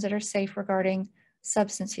situations that are safe regarding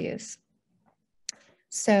substance use.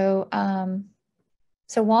 So,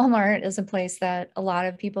 so Walmart is a place that a lot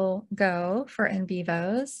of people go for in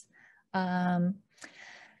vivos.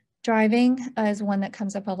 Driving is one that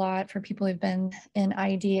comes up a lot for people who've been in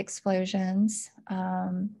IED explosions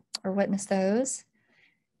or witnessed those.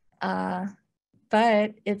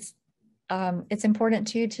 But it's important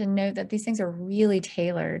too to note that these things are really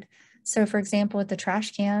tailored. So for example, with the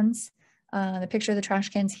trash cans, the picture of the trash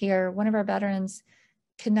cans here, one of our veterans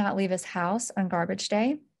could not leave his house on garbage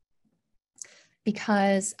day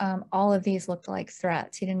because all of these looked like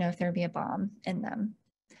threats. He didn't know if there would be a bomb in them.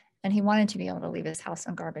 And he wanted to be able to leave his house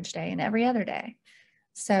on garbage day and every other day.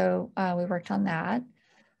 So we worked on that.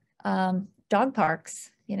 Dog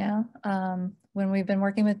parks, you know, when we've been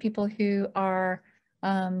working with people who are,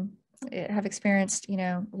 have experienced, you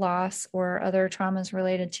know, loss or other traumas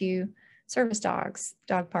related to service dogs,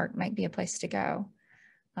 dog park might be a place to go.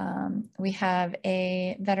 We have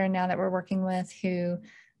a veteran now that we're working with who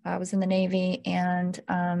was in the Navy and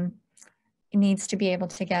needs to be able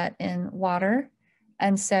to get in water.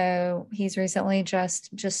 And so he's recently just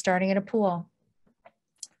starting at a pool,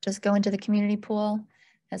 just go into the community pool,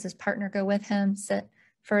 has his partner go with him, sit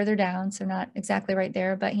further down. So not exactly right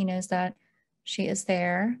there, but he knows that she is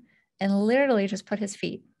there, and literally just put his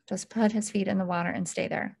feet in the water and stay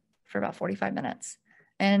there for about 45 minutes.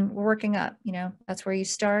 And we're working up, you know, that's where you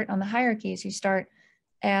start on the hierarchies. You start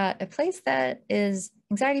at a place that is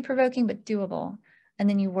anxiety provoking, but doable. And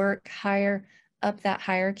then you work higher up that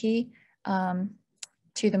hierarchy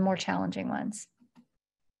to the more challenging ones.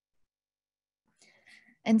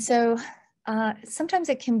 And so sometimes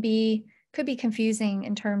it could be confusing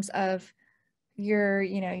in terms of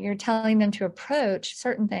you're telling them to approach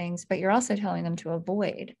certain things, but you're also telling them to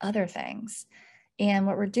avoid other things. And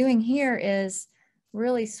what we're doing here is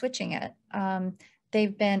really switching it.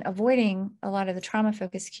 They've been avoiding a lot of the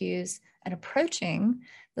trauma-focused cues and approaching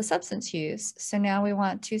the substance use. So now we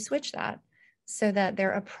want to switch that so that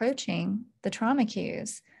they're approaching the trauma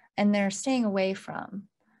cues and they're staying away from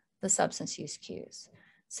the substance use cues.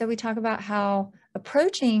 So we talk about how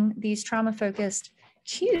approaching these trauma-focused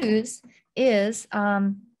cues is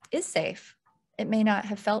safe. It may not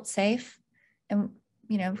have felt safe, and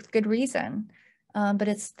with good reason, but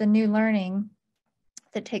it's the new learning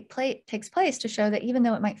that takes place to show that even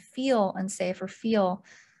though it might feel unsafe or feel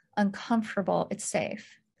uncomfortable, it's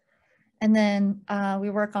safe. And then we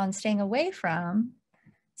work on staying away from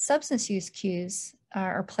substance use cues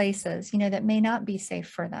or places, that may not be safe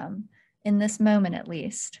for them in this moment at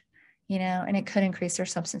least, and it could increase their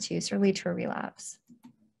substance use or lead to a relapse.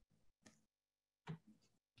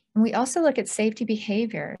 And we also look at safety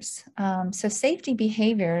behaviors. So safety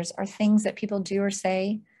behaviors are things that people do or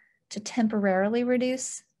say to temporarily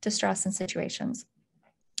reduce distress in situations.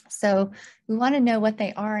 So we want to know what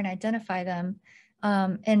they are and identify them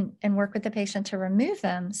and work with the patient to remove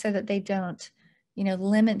them so that they don't,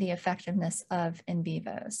 limit the effectiveness of in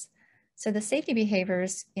vivos. So the safety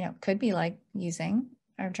behaviors, could be like using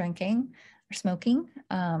or drinking or smoking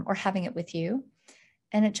or having it with you.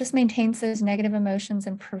 And it just maintains those negative emotions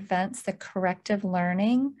and prevents the corrective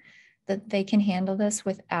learning that they can handle this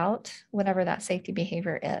without whatever that safety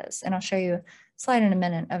behavior is. And I'll show you a slide in a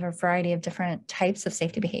minute of a variety of different types of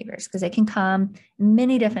safety behaviors because they can come in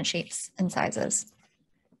many different shapes and sizes.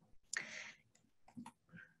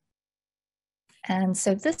 And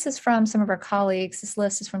so this is from some of our colleagues. This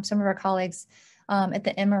list is from some of our colleagues at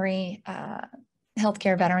the Emory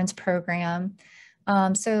Healthcare Veterans Program.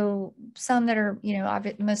 So some that are,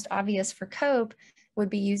 most obvious for COPE would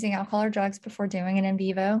be using alcohol or drugs before doing an in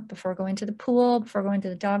vivo, before going to the pool, before going to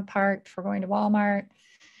the dog park, before going to Walmart,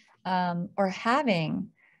 or having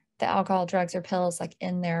the alcohol, drugs, or pills like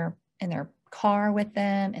in their car with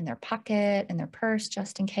them, in their pocket, in their purse,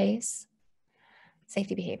 just in case.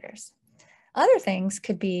 Safety behaviors. Other things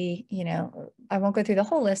could be, I won't go through the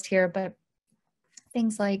whole list here, but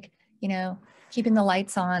things like, keeping the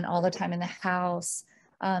lights on all the time in the house,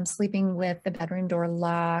 sleeping with the bedroom door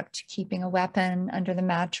locked, keeping a weapon under the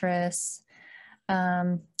mattress,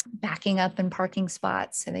 backing up in parking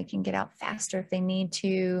spots so they can get out faster if they need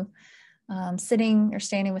to, sitting or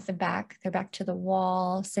standing with their back to the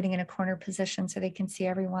wall, sitting in a corner position so they can see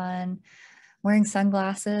everyone, wearing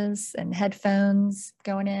sunglasses and headphones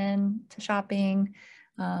going in to shopping.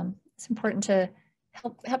 It's important to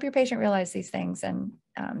help your patient realize these things and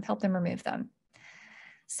help them remove them.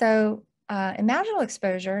 So imaginal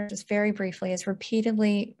exposure, just very briefly, is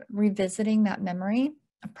repeatedly revisiting that memory,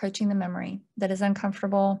 approaching the memory that is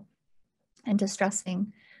uncomfortable and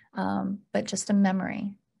distressing, but just a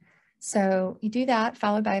memory. So you do that,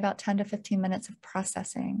 followed by about 10 to 15 minutes of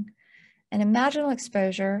processing. And imaginal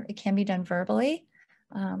exposure, it can be done verbally,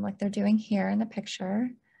 like they're doing here in the picture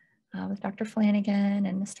with Dr. Flanagan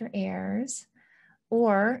and Mr. Ayers,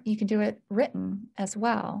 or you can do it written as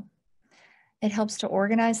well. It helps to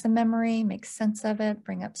organize the memory, make sense of it,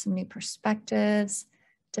 bring up some new perspectives,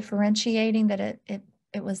 differentiating that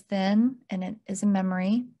it was then and it is a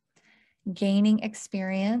memory, gaining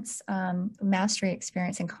experience, mastery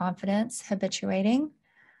experience and confidence, habituating,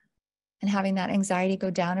 and having that anxiety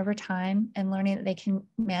go down over time and learning that they can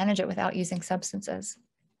manage it without using substances.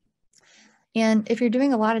 And if you're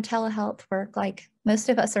doing a lot of telehealth work, like most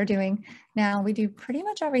of us are doing now, we do pretty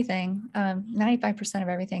much everything. 95% of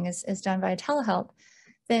everything is done by telehealth.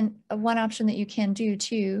 Then one option that you can do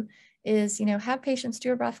too is, have patients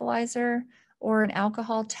do a breathalyzer or an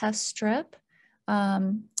alcohol test strip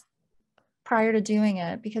prior to doing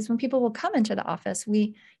it. Because when people will come into the office,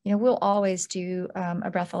 we'll always do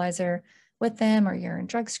a breathalyzer with them or urine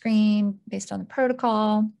drug screen based on the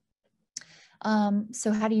protocol.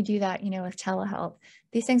 So how do you do that, with telehealth?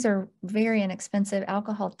 These things are very inexpensive.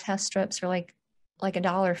 Alcohol test strips are like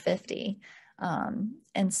 $1.50.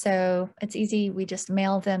 And so it's easy. We just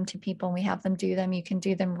mail them to people and we have them do them. You can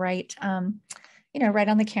do them right, right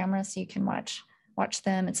on the camera so you can watch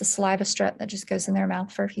them. It's a saliva strip that just goes in their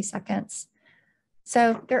mouth for a few seconds.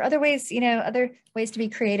 So there are other ways, to be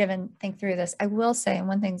creative and think through this. I will say, and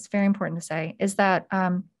one thing that's very important to say is that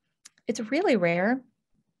it's really rare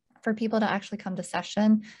for people to actually come to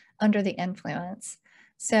session under the influence.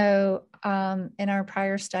 So in our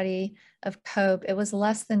prior study of COPE, it was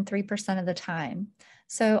less than 3% of the time.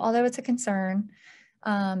 So although it's a concern,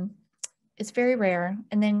 it's very rare.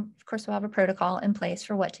 And then of course we'll have a protocol in place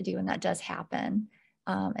for what to do when that does happen,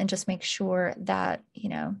 and just make sure that,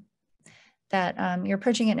 that you're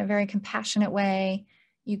approaching it in a very compassionate way.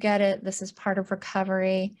 You get it, this is part of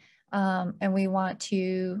recovery, and we want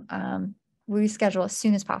to reschedule as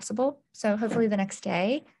soon as possible. So hopefully the next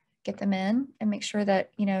day, get them in and make sure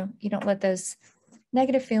that, you don't let those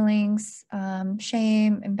negative feelings,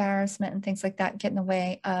 shame, embarrassment, and things like that get in the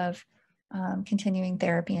way of continuing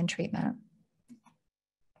therapy and treatment.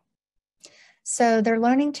 So they're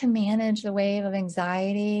learning to manage the wave of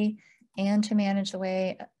anxiety and to manage the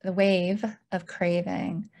wave of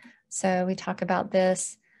craving. So we talk about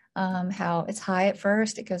this, how it's high at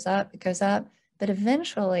first, it goes up, but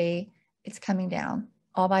eventually it's coming down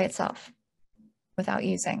all by itself without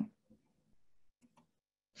using.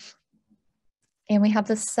 And we have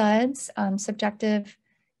the SUDS, subjective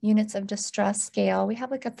units of distress scale. We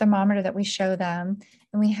have like a thermometer that we show them,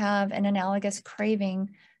 and we have an analogous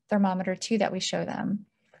craving thermometer too that we show them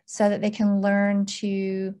so that they can learn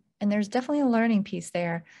to, and there's definitely a learning piece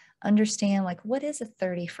there, understand like what is a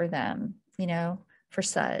 30 for them, for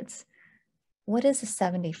SUDS. What is a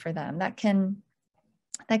 70 for them? That can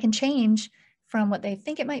change from what they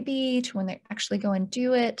think it might be to when they actually go and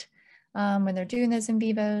do it, when they're doing those in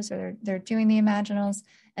vivos or they're doing the imaginals,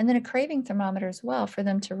 and then a craving thermometer as well for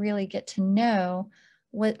them to really get to know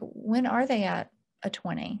when are they at a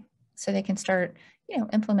 20, so they can start,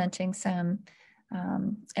 implementing some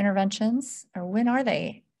interventions, or when are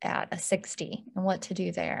they at a 60 and what to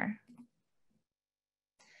do there.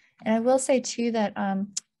 And I will say too that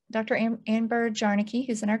Dr. Amber Jarnicki,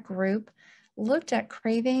 who's in our group, looked at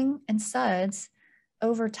craving and SUDS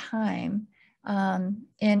over time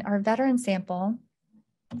in our veteran sample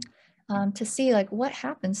to see like what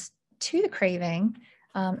happens to the craving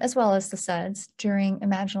as well as the SEDS during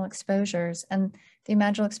imaginal exposures. And the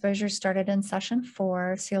imaginal exposures started in session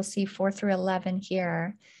 4, so you'll see 4 through 11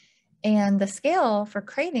 here. And the scale for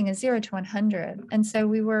craving is 0 to 100. And so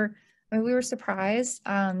we were surprised,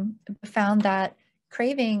 found that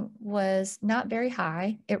craving was not very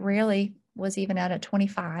high. It really was even at a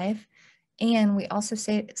 25. And we also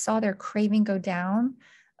saw their craving go down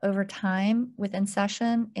over time within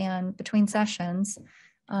session and between sessions,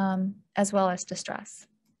 as well as distress.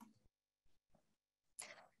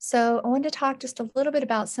 So I wanted to talk just a little bit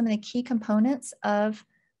about some of the key components of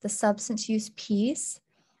the substance use piece,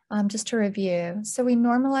 just to review. So we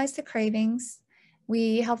normalize the cravings.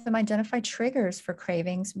 We help them identify triggers for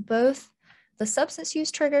cravings, both the substance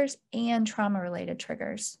use triggers and trauma-related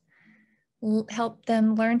triggers. Help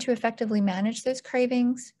them learn to effectively manage those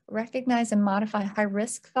cravings, recognize and modify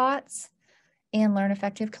high-risk thoughts, and learn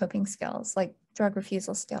effective coping skills like drug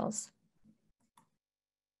refusal skills.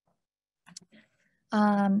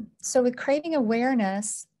 So with craving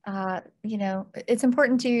awareness, you know, it's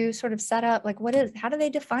important to sort of set up like how do they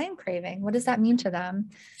define craving? What does that mean to them?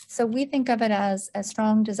 So we think of it as a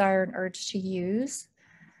strong desire and urge to use,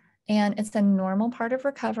 and it's a normal part of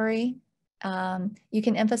recovery. You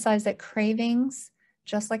can emphasize that cravings,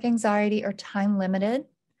 just like anxiety, are time limited,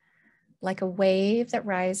 like a wave that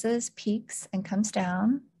rises, peaks, and comes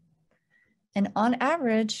down. And on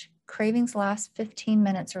average, cravings last 15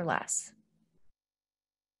 minutes or less.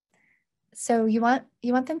 So you want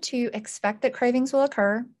them to expect that cravings will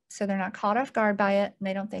occur, so they're not caught off guard by it, and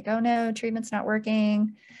they don't think, oh no, treatment's not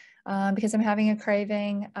working because I'm having a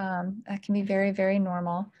craving. That can be very, very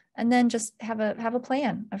normal. And then just have a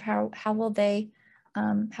plan of how will they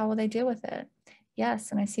deal with it.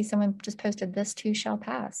 Yes, and I see someone just posted, this too shall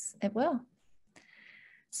pass. It will.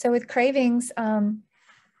 So with cravings,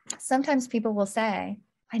 sometimes people will say,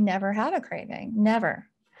 I never have a craving, never.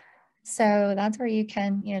 So that's where you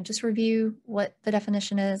can, you know, just review what the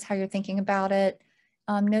definition is, how you're thinking about it.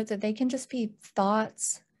 Note that they can just be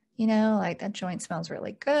thoughts, you know, like that joint smells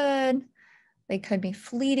really good. They could be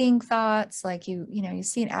fleeting thoughts, like you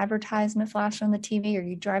see an advertisement flash on the TV, or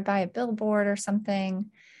you drive by a billboard or something.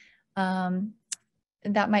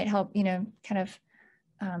 That might help, you know, kind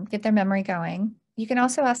of get their memory going. You can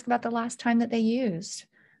also ask about the last time that they used.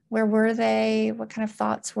 Where were they? What kind of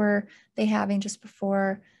thoughts were they having just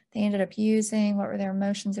before they ended up using? What were their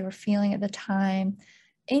emotions they were feeling at the time?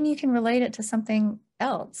 And you can relate it to something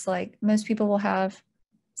else. Like most people will have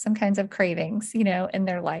some kinds of cravings, you know, in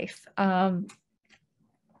their life.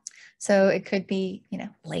 So it could be, you know,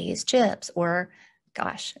 Lay's chips, or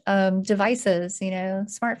gosh, devices, you know,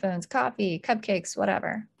 smartphones, coffee, cupcakes,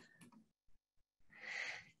 whatever.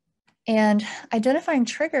 And identifying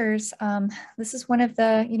triggers, this is one of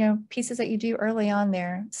the, you know, pieces that you do early on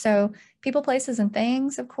there. So people, places, and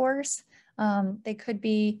things, of course, they could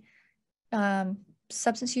be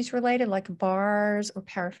substance use related, like bars or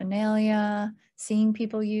paraphernalia, seeing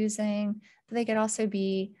people using. They could also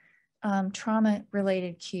be trauma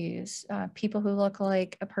related cues, people who look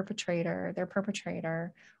like a perpetrator, their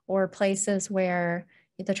perpetrator, or places where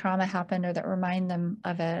the trauma happened or that remind them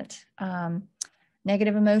of it.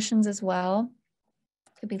 Negative emotions as well.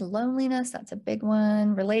 Could be loneliness, that's a big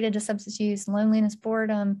one, related to substance use, loneliness,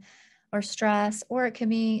 boredom, or stress, or it could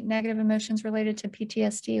be negative emotions related to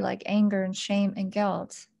PTSD, like anger and shame and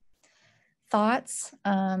guilt. Thoughts,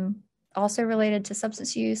 also related to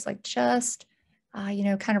substance use, like just, you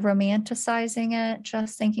know, kind of romanticizing it,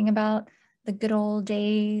 just thinking about the good old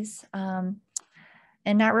days, and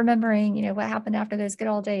not remembering, you know, what happened after those good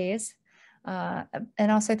old days.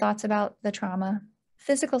 And also thoughts about the trauma.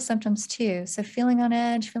 Physical symptoms too. So feeling on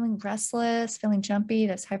edge, feeling restless, feeling jumpy,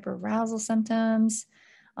 that's hyperarousal symptoms,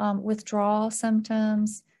 withdrawal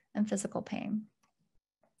symptoms, and physical pain.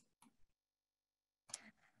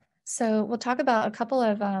 So we'll talk about a couple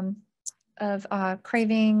of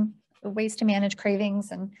craving, ways to manage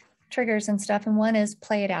cravings and triggers and stuff. And one is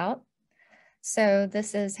play it out. So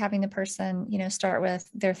this is having the person, you know, start with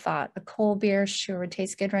their thought, a cold beer sure would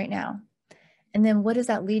taste good right now. And then what does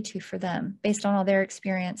that lead to for them based on all their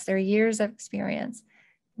experience, their years of experience?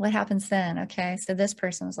 What happens then? Okay, so this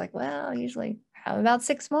person was like, well, usually have about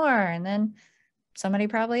 6 more. And then somebody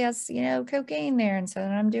probably has, you know, cocaine there. And so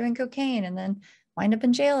then I'm doing cocaine and then wind up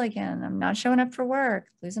in jail again. I'm not showing up for work,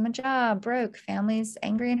 losing my job, broke, family's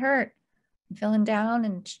angry and hurt, I'm feeling down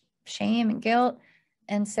and shame and guilt.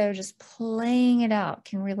 And so just playing it out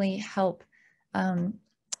can really help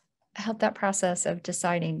that process of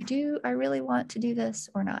deciding, do I really want to do this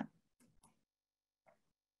or not?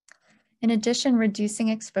 In addition, reducing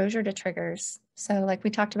exposure to triggers. So like we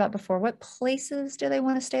talked about before, what places do they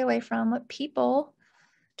want to stay away from? What people?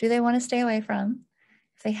 do they want to stay away from?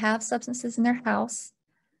 If they have substances in their house,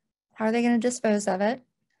 how are they going to dispose of it?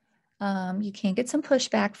 You can get some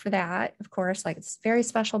pushback for that, of course, like it's a very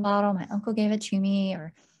special bottle. My uncle gave it to me,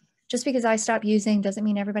 or just because I stopped using doesn't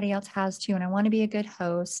mean everybody else has to, and I want to be a good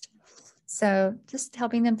host. So just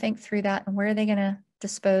helping them think through that and where are they going to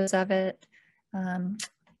dispose of it.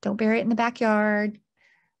 Don't bury it in the backyard,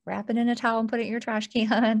 wrap it in a towel and put it in your trash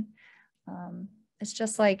can. It's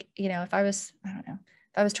just like, you know, if I was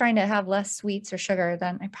trying to have less sweets or sugar,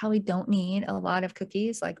 then I probably don't need a lot of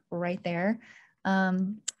cookies like right there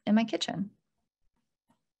in my kitchen.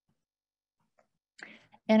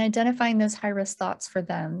 And identifying those high-risk thoughts for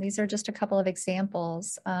them. These are just a couple of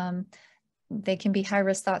examples. They can be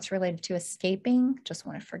high-risk thoughts related to escaping, just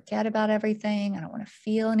want to forget about everything. I don't want to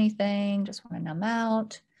feel anything, just want to numb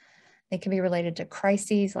out. They can be related to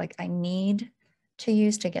crises, like I need to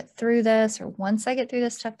use to get through this, or once I get through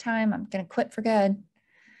this tough time, I'm going to quit for good.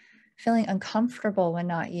 Feeling uncomfortable when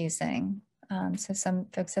not using. So some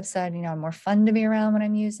folks have said, you know, I'm more fun to be around when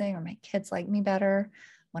I'm using, or my kids like me better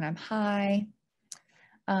when I'm high.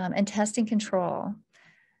 And testing control,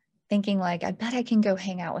 thinking like, I bet I can go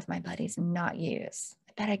hang out with my buddies and not use.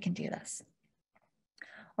 I bet I can do this.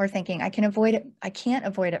 Or thinking I can avoid it. I can't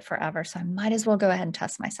avoid it forever, so I might as well go ahead and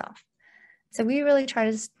test myself. So we really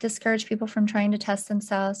try to discourage people from trying to test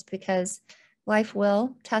themselves, because life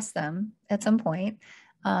will test them at some point.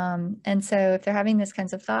 And so if they're having these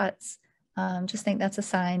kinds of thoughts, just think that's a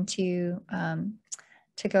sign to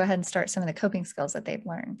go ahead and start some of the coping skills that they've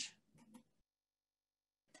learned.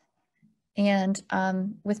 And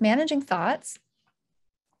with managing thoughts,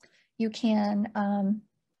 you can,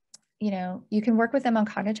 you can work with them on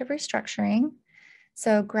cognitive restructuring.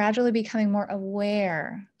 So gradually becoming more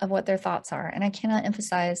aware of what their thoughts are. And I cannot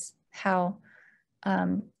emphasize how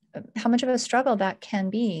much of a struggle that can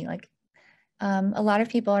be. Like a lot of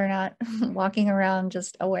people are not walking around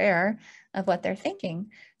just aware of what they're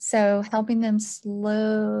thinking. So helping them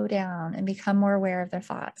slow down and become more aware of their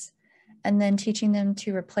thoughts, and then teaching them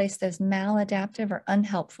to replace those maladaptive or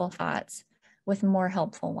unhelpful thoughts with more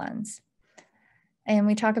helpful ones. And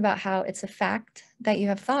we talk about how it's a fact that you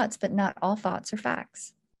have thoughts, but not all thoughts are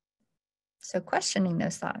facts. So questioning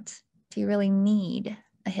those thoughts. Do you really need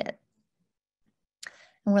a hit?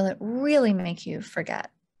 And will it really make you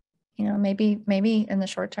forget? You know, maybe in the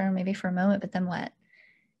short term, maybe for a moment, but then what?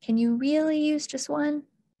 Can you really use just one?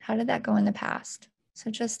 How did that go in the past?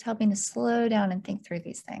 So just helping to slow down and think through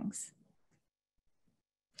these things.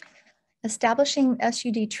 Establishing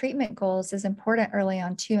SUD treatment goals is important early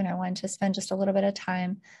on too, and I wanted to spend just a little bit of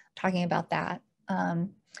time talking about that.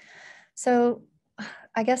 So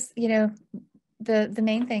I guess, you know, the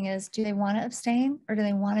main thing is, do they want to abstain or do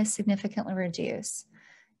they want to significantly reduce?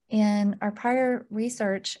 In our prior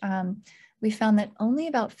research, we found that only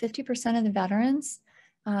about 50% of the veterans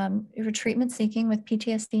who were treatment seeking with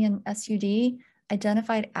PTSD and SUD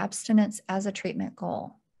identified abstinence as a treatment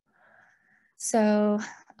goal. So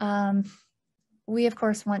we, of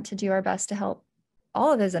course, want to do our best to help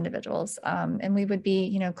all of those individuals. And we would be,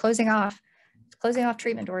 you know, closing off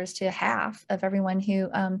treatment doors to half of everyone who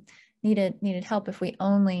needed help if we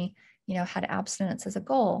only, you know, had abstinence as a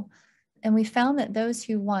goal. And we found that those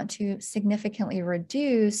who want to significantly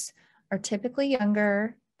reduce are typically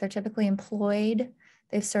younger, they're typically employed,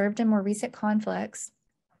 they've served in more recent conflicts,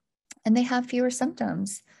 and they have fewer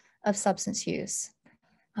symptoms of substance use.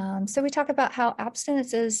 So we talk about how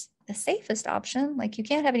abstinence is the safest option. Like you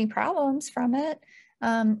can't have any problems from it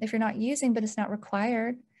if you're not using, but it's not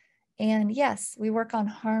required. And yes, we work on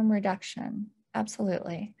harm reduction.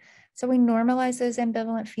 Absolutely. So we normalize those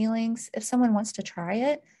ambivalent feelings. If someone wants to try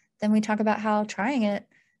it, then we talk about how trying it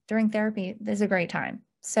during therapy is a great time.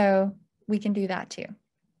 So we can do that too.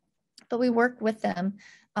 But we work with them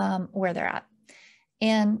where they're at.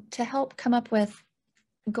 And to help come up with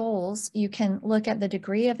goals, you can look at the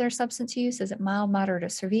degree of their substance use. Is it mild, moderate, or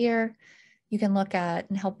severe? You can look at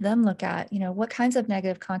and help them look at, you know, what kinds of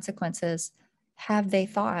negative consequences have they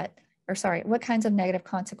thought, or sorry, what kinds of negative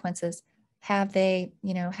consequences have they,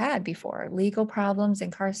 you know, had before? Legal problems,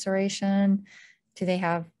 incarceration, do they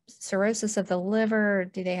have cirrhosis of the liver?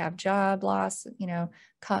 Do they have job loss, you know,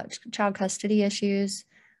 child custody issues?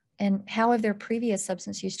 And how have their previous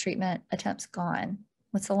substance use treatment attempts gone?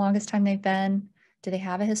 What's the longest time they've been? Do they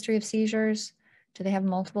have a history of seizures? Do they have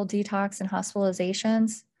multiple detox and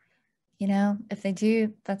hospitalizations? You know, if they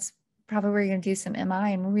do, that's probably where you're going to do some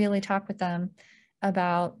MI and really talk with them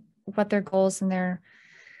about what their goals and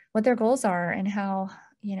what their goals are, and how,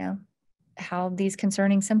 you know, how these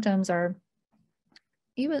concerning symptoms are.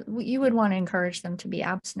 You would want to encourage them to be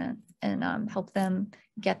abstinent help them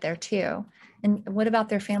get there too. And what about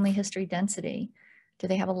their family history density? Do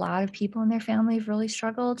they have a lot of people in their family who've really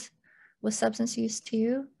struggled with substance use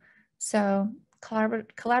too? So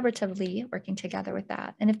collaboratively working together with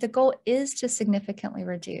that. And if the goal is to significantly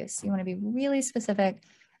reduce, you want to be really specific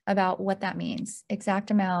about what that means, exact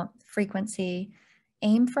amount, frequency.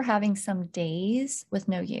 Aim for having some days with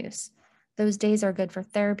no use. Those days are good for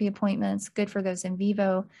therapy appointments, good for those in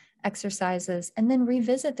vivo exercises, and then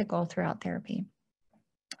revisit the goal throughout therapy.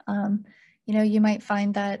 You might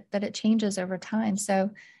find that it changes over time. So,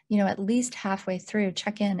 at least halfway through,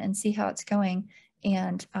 check in and see how it's going,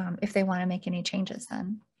 and if they want to make any changes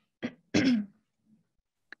then.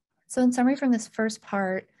 So in summary from this first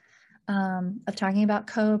part of talking about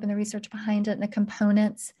COPE and the research behind it and the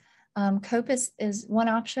components, COPE is one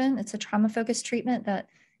option. It's a trauma-focused treatment that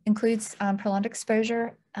includes prolonged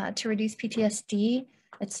exposure to reduce PTSD.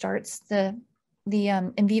 It starts, the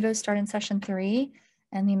in vivo start in session 3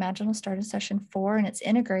 and the imaginal start in session 4, and it's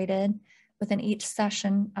integrated within each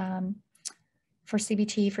session for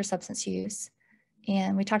CBT for substance use.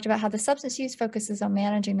 And we talked about how the substance use focuses on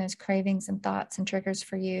managing those cravings and thoughts and triggers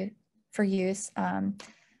for use.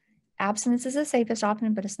 Abstinence is the safest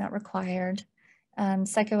option, but it's not required.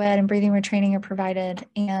 Psychoed and breathing retraining are provided,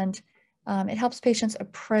 and it helps patients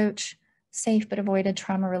approach safe but avoided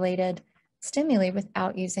trauma-related stimuli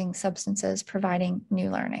without using substances, providing new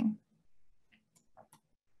learning.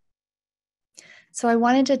 So I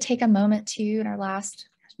wanted to take a moment to, in our last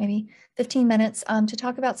maybe 15 minutes, to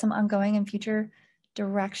talk about some ongoing and future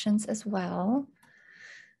directions as well.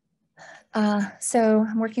 So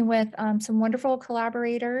I'm working with some wonderful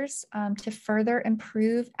collaborators to further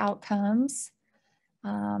improve outcomes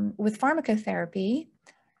with pharmacotherapy.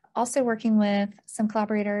 Also working with some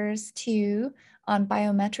collaborators too on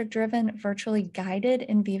biometric-driven, virtually guided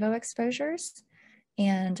in vivo exposures.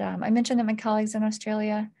 And I mentioned that my colleagues in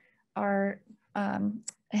Australia have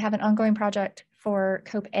an ongoing project for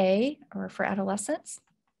COPE-A, or for adolescents.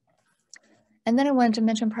 And then I wanted to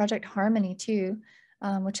mention Project Harmony too,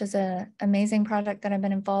 which is an amazing project that I've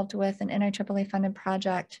been involved with, an NIAAA funded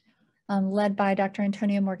project led by Dr.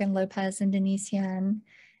 Antonio Morgan Lopez and Denise Yen,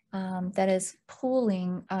 that is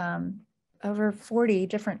pooling over 40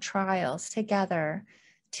 different trials together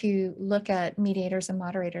to look at mediators and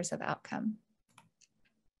moderators of outcome.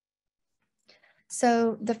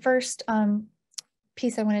 So the first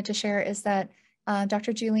piece I wanted to share is that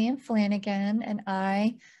Dr. Julian Flanagan and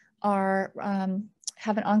I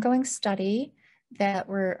have an ongoing study that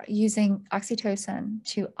we're using oxytocin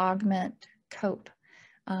to augment COPE.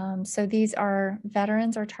 So these are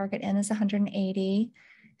veterans. Our target N is 180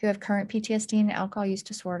 who have current PTSD and alcohol use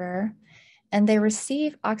disorder, and they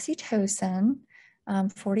receive oxytocin,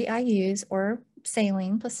 40 IUs or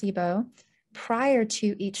saline placebo, prior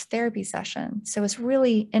to each therapy session. So what's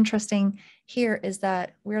really interesting here is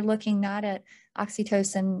that we're looking not at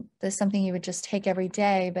oxytocin as something you would just take every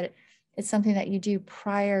day, but it's something that you do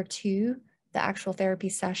prior to the actual therapy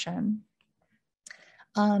session.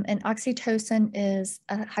 And oxytocin is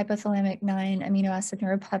a hypothalamic 9 amino acid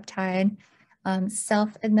neuropeptide,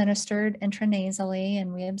 self-administered intranasally,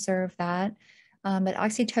 and we observe that. But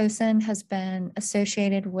oxytocin has been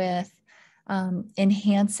associated with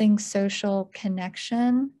enhancing social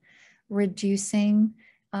connection, reducing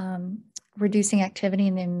activity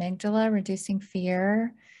in the amygdala, reducing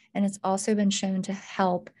fear, and it's also been shown to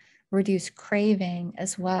help reduce craving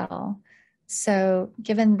as well. So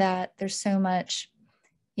given that there's so much,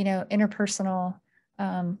 interpersonal,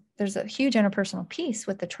 there's a huge interpersonal piece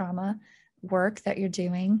with the trauma work that you're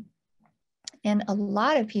doing. And a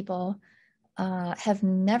lot of people have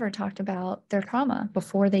never talked about their trauma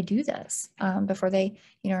before they do this, before they,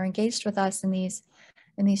 are engaged with us in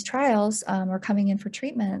these trials or coming in for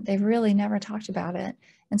treatment. They've really never talked about it.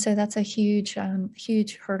 And so that's a huge,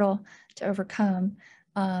 huge hurdle to overcome.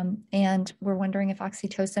 And we're wondering if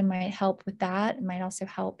oxytocin might help with that. It might also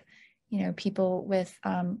help, people with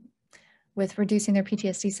reducing their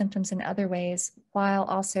PTSD symptoms in other ways, while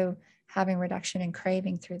also having reduction in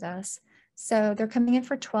craving through this. So they're coming in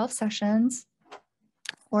for 12 sessions,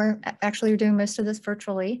 or actually we're doing most of this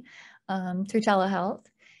virtually through telehealth.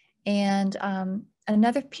 And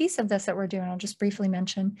another piece of this that we're doing, I'll just briefly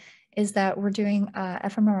mention, is that we're doing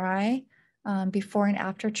fMRI before and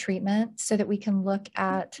after treatment, so that we can look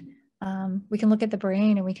at the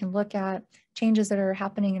brain, and we can look at changes that are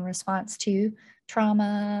happening in response to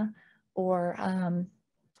trauma or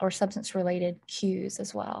substance-related cues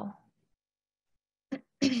as well.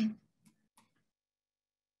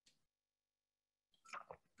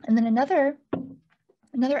 And then another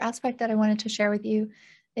aspect that I wanted to share with you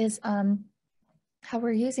is how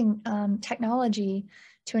we're using technology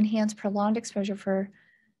to enhance prolonged exposure for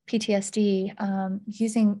PTSD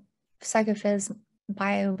using psychophys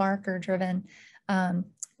biomarker-driven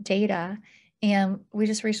data. And we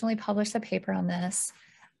just recently published a paper on this.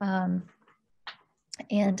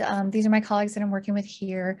 These are my colleagues that I'm working with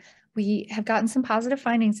here. We have gotten some positive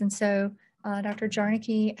findings. And so Dr.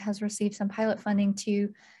 Jarnicki has received some pilot funding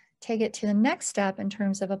to take it to the next step in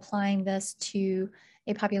terms of applying this to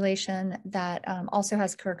a population that also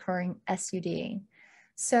has co-occurring SUD.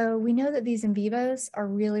 So we know that these in vivos are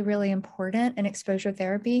really, really important in exposure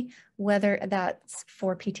therapy, whether that's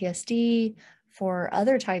for PTSD, for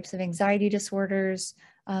other types of anxiety disorders,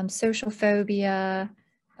 social phobia,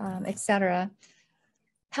 etc.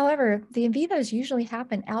 However, the in vivos usually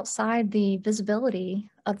happen outside the visibility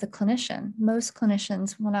of the clinician. Most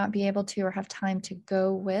clinicians will not be able to or have time to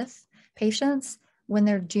go with patients when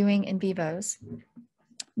they're doing in vivos.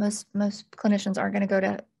 Most clinicians aren't going to go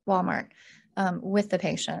to Walmart with the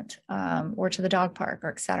patient or to the dog park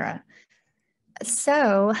or et cetera.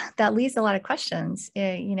 So that leaves a lot of questions,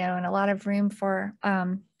 and a lot of room for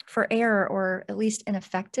error or at least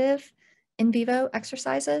ineffective in vivo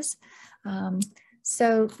exercises.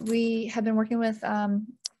 So we have been working with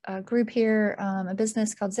a group here, a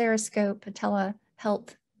business called Xeroscope, a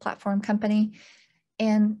telehealth platform company,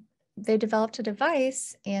 and they developed a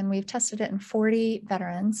device and we've tested it in 40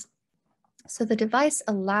 veterans. So the device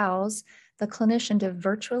allows the clinician to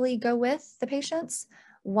virtually go with the patients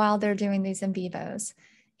while they're doing these in vivos.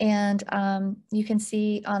 And you can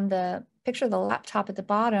see on the picture of the laptop at the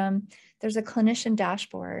bottom, there's a clinician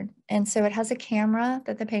dashboard. And so it has a camera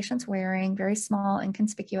that the patient's wearing, very small and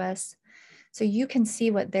conspicuous. So you can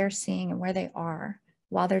see what they're seeing and where they are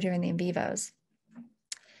while they're doing the in vivos.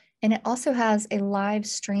 And it also has a live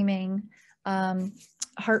streaming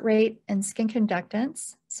heart rate and skin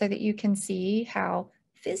conductance so that you can see how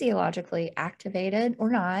physiologically activated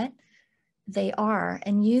or not they are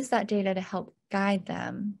and use that data to help guide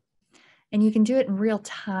them. And you can do it in real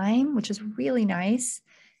time, which is really nice,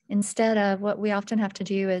 instead of what we often have to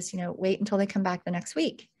do is, wait until they come back the next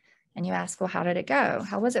week. And you ask, well, how did it go?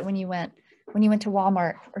 How was it when you went to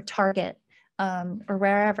Walmart or Target or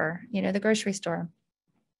wherever, the grocery store?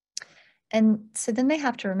 And so then they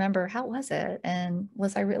have to remember, how was it? And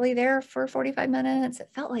was I really there for 45 minutes? It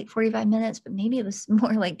felt like 45 minutes, but maybe it was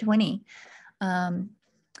more like 20.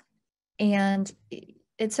 And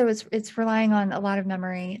it's relying on a lot of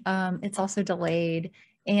memory. It's also delayed.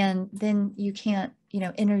 And then you can't,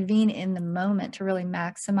 intervene in the moment to really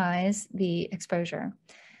maximize the exposure.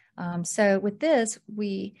 So with this,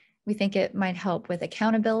 we think it might help with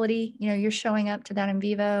accountability. You're showing up to that in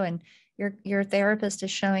vivo and your therapist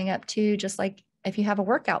is showing up too, just like if you have a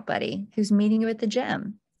workout buddy who's meeting you at the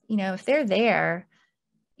gym, if they're there,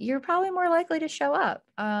 you're probably more likely to show up.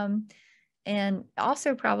 And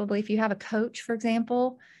also probably if you have a coach, for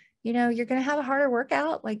example, you're going to have a harder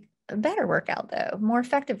workout, like a better workout though, more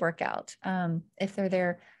effective workout. If they're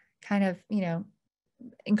there kind of,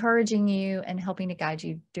 encouraging you and helping to guide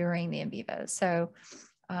you during the in vivo. So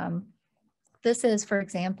this is, for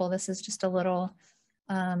example, this is just a little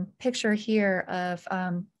picture here of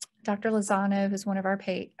Dr. Lozano, who's one of our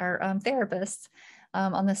therapists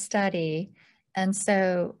on the study. And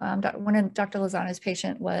so one of Dr. Lozano's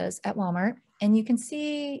patient was at Walmart, and you can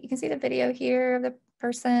see the video here of the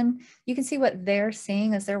person. You can see what they're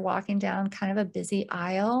seeing as they're walking down kind of a busy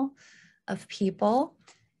aisle of people.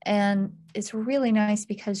 And it's really nice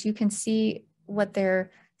because you can see what their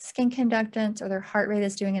skin conductance or their heart rate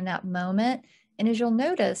is doing in that moment. And as you'll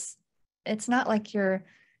notice, it's not like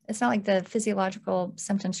the physiological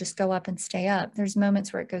symptoms just go up and stay up. There's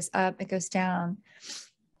moments where it goes up, it goes down.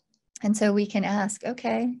 And so we can ask,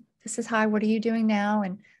 okay, this is high, what are you doing now?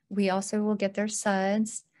 And we also will get their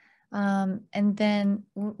SUDS. And then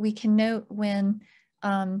we can note when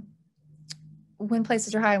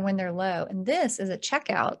places are high and when they're low. And this is a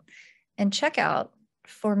checkout. And checkout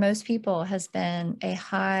for most people has been a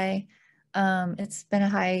high,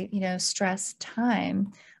 stress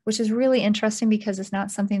time, which is really interesting because it's not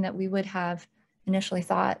something that we would have initially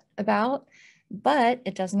thought about, but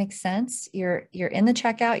it does make sense. You're in the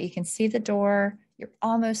checkout, you can see the door, you're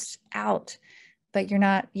almost out, but you're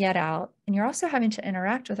not yet out. And you're also having to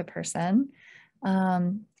interact with a person.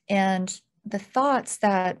 And the thoughts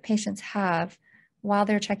that patients have while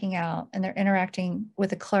they're checking out and they're interacting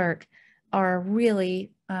with a clerk are really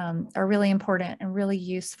important and really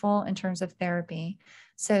useful in terms of therapy.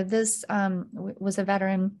 So this was a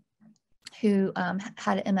veteran who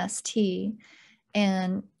had MST,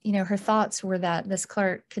 and her thoughts were that this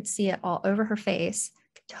clerk could see it all over her face,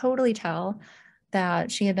 could totally tell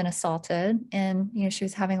that she had been assaulted, and she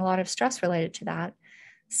was having a lot of stress related to that.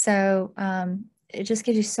 So it just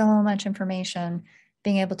gives you so much information,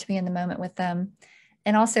 being able to be in the moment with them.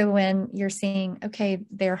 And also when you're seeing, okay,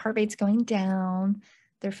 their heart rate's going down,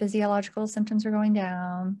 their physiological symptoms are going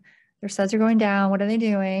down, their SUDS are going down, what are they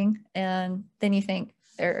doing? And then you think,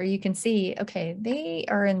 or you can see, okay, they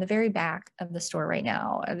are in the very back of the store right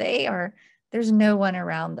now. There's no one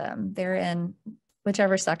around them. They're in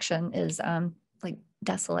whichever section is like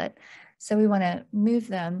desolate. So we want to move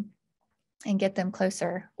them and get them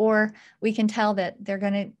closer. Or we can tell that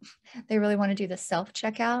they really want to do the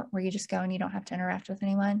self-checkout where you just go and you don't have to interact with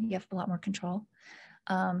anyone. You have a lot more control.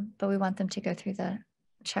 But we want them to go through the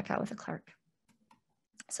checkout with a clerk.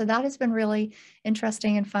 So that has been really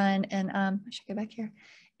interesting and fun. And I should go back here.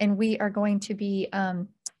 And we are going to be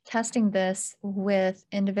testing this with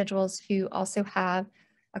individuals who also have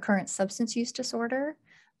a current substance use disorder.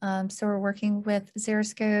 So we're working with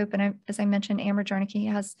Xeroscope, and as I mentioned, Amber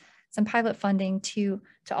Jarnicki has some pilot funding to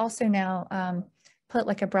also now put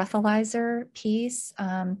like a breathalyzer piece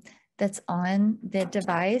that's on the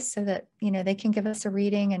device, so that they can give us a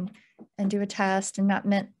reading and do a test, and not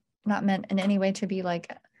meant in any way to be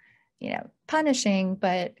like punishing,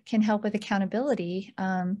 but can help with accountability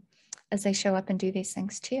as they show up and do these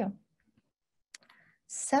things too.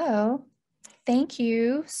 So thank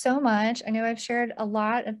you so much. I know I've shared a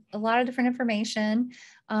lot of different information.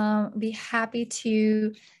 Be happy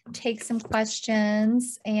to take some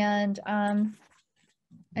questions and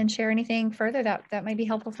share anything further that might be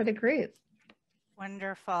helpful for the group.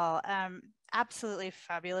 Wonderful. Absolutely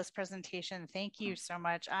fabulous presentation. Thank you so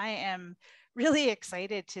much. I am really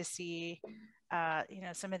excited to see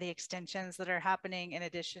some of the extensions that are happening in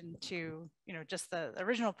addition to, just the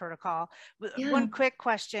original protocol. Yeah. One quick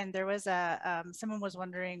question. There was someone was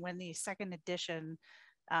wondering when the second edition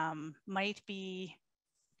might be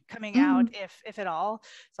coming out, if at all.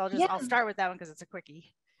 So I'll start with that one because it's a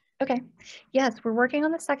quickie. Okay. Yes, we're working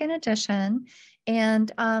on the second edition,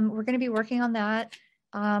 and we're going to be working on that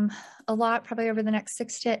a lot, probably over the next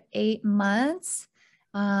 6 to 8 months.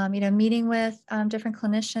 Meeting with different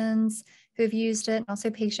clinicians who have used it, and also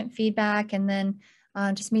patient feedback, and then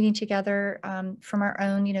just meeting together from our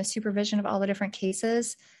own, supervision of all the different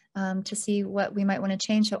cases to see what we might want to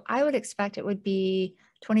change. So I would expect it would be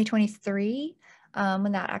 2023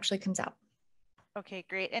 when that actually comes out. Okay,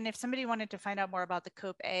 great. And if somebody wanted to find out more about the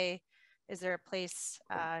COPE-A, is there a place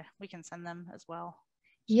we can send them as well?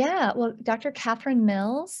 Yeah, well, Dr. Catherine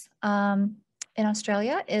Mills in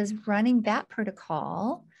Australia is running that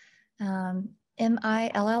protocol.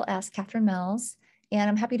 MILLS, Catherine Mills, and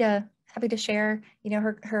I'm happy to share,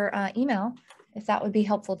 her email if that would be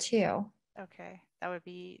helpful too. Okay, that would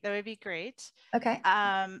be great. Okay.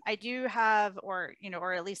 I do have, or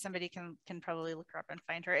at least somebody can probably look her up and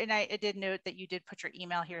find her. And I did note that you did put your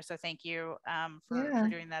email here, so thank you for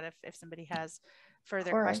doing that. If somebody has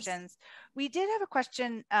further questions, we did have a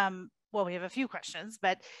question. Well, we have a few questions,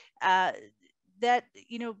 but that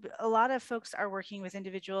a lot of folks are working with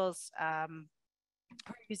individuals who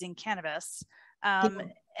are using cannabis.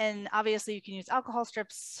 And obviously you can use alcohol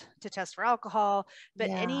strips to test for alcohol, but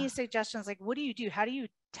any suggestions, like what do you do? How do you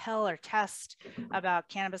tell or test about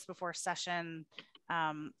cannabis before session,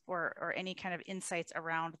 or any kind of insights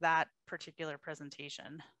around that particular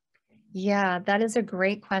presentation? Yeah, that is a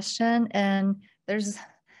great question. And there's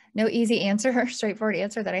no easy answer or straightforward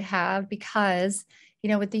answer that I have, because,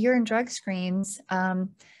 with the urine drug screens,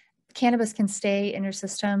 cannabis can stay in your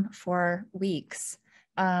system for weeks.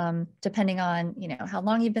 Depending on, how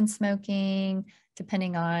long you've been smoking,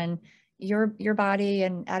 depending on your body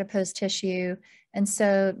and adipose tissue. And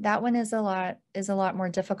so that one is a lot more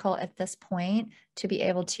difficult at this point to be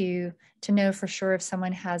able to know for sure if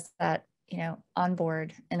someone has that, on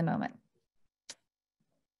board in the moment.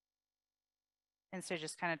 And so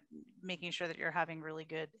just kind of making sure that you're having really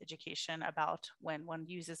good education about when one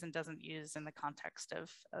uses and doesn't use in the context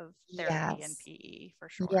of therapy and PE, for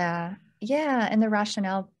sure. Yeah. And the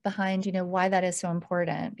rationale behind, why that is so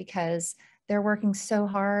important, because they're working so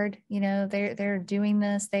hard, they're doing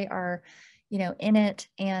this, they are, in it.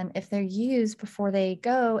 And if they're used before they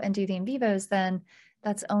go and do the in vivos, then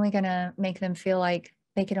that's only going to make them feel like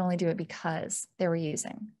they could only do it because they were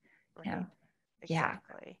using. Right.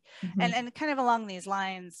 Exactly. Mm-hmm. And kind of along these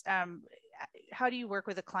lines, how do you work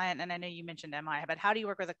with a client? And I know you mentioned MI, but how do you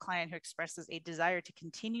work with a client who expresses a desire to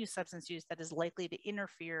continue substance use that is likely to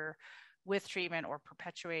interfere with treatment or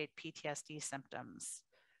perpetuate PTSD symptoms?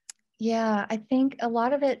 Yeah, I think a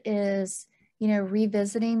lot of it is,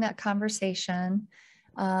 revisiting that conversation.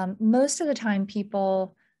 Most of the time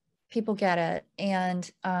people get it.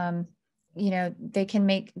 And they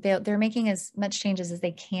can they're making as much changes as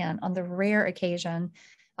they can on the rare occasion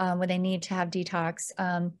when they need to have detox.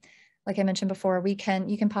 Like I mentioned before, you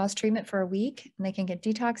can pause treatment for a week and they can get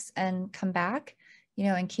detox and come back,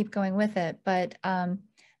 and keep going with it. But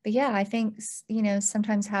yeah, I think,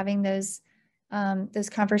 sometimes having those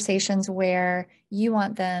conversations where you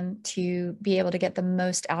want them to be able to get the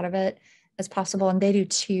most out of it as possible, and they do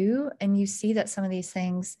too. And you see that some of these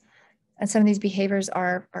things and some of these behaviors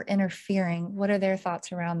are interfering. What are their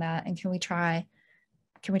thoughts around that? And can we try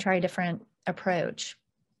a different approach?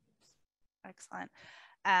 Excellent.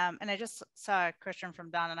 And I just saw a question from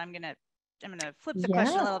Don, and I'm gonna flip the Yeah.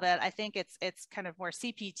 question a little bit. I think it's kind of more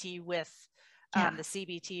CPT with Yeah. the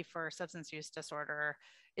CBT for substance use disorder.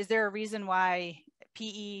 Is there a reason why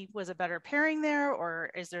PE was a better pairing there,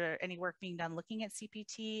 or is there any work being done looking at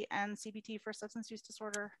CPT and CBT for substance use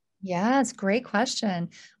disorder? Yeah, it's a great question.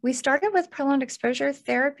 We started with prolonged exposure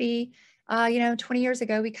therapy, 20 years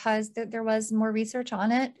ago because there was more research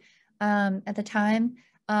on it at the time.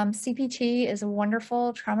 CPT is a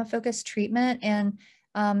wonderful trauma-focused treatment, and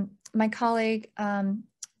my colleague,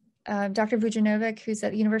 Dr. Vujanovic, who's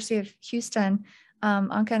at the University of Houston,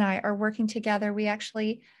 Anka and I are working together. We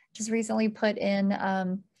actually just recently put in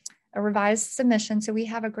a revised submission. So we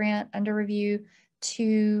have a grant under review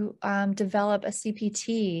to develop a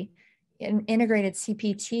CPT, an integrated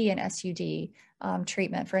CPT and SUD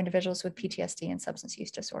treatment for individuals with PTSD and substance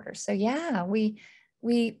use disorders. So yeah, we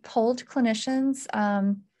polled clinicians,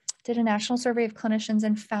 did a national survey of clinicians,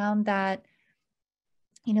 and found that,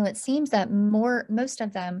 it seems that most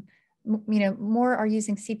of them, more are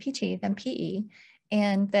using CPT than PE,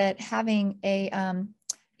 and that having a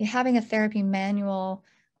therapy manual,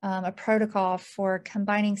 a protocol for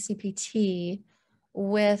combining CPT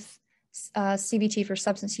with CBT for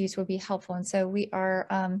substance use would be helpful. And so we're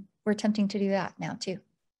attempting to do that now too.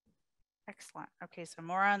 Excellent. Okay, so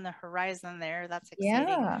more on the horizon there. That's exciting.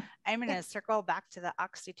 Yeah. I'm going to circle back to the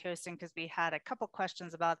oxytocin because we had a couple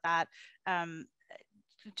questions about that.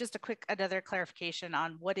 Just another clarification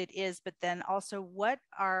on what it is, but then also what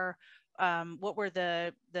were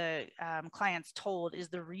the clients told is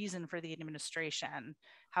the reason for the administration?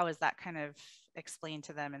 How is that kind of explained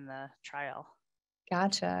to them in the trial?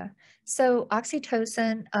 Gotcha. So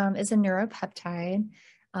oxytocin is a neuropeptide.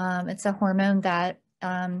 It's a hormone that,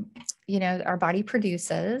 our body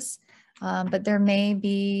produces, but there may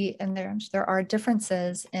be, and there are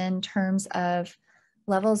differences in terms of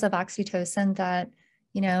levels of oxytocin that,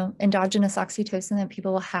 endogenous oxytocin that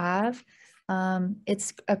people will have.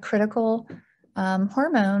 It's a critical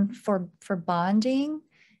hormone for bonding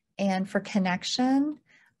and for connection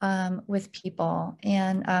with people,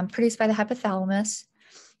 and produced by the hypothalamus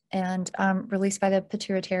and released by the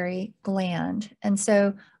pituitary gland. And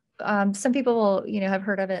so some people will, have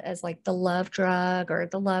heard of it as like the love drug or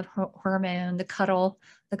the love hormone, the cuddle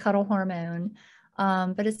hormone.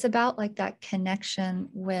 But it's about like that connection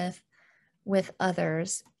with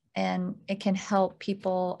others, and it can help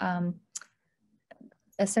people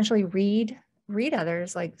essentially read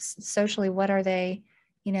others, like socially, what are they,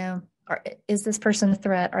 is this person a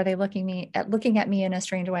threat? Are they looking at me in a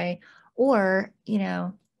strange way? Or,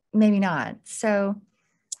 maybe not. So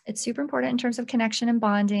it's super important in terms of connection and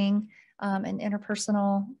bonding and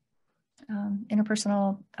interpersonal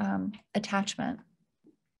attachment.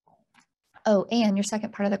 Oh, and your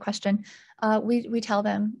second part of the question, we tell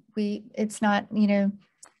them it's not,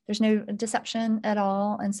 there's no deception at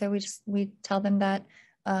all. And so we tell them that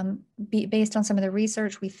based on some of the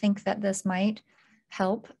research, we think that this might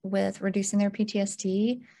help with reducing their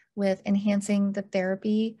PTSD, with enhancing the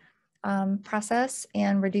therapy process,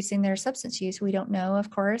 and reducing their substance use. We don't know, of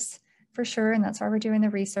course, for sure. And that's why we're doing the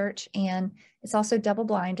research. And it's also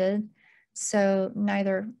double-blinded. So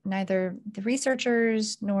neither the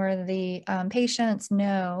researchers nor the patients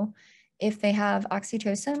know if they have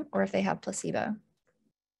oxytocin or if they have placebo.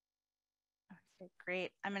 Okay,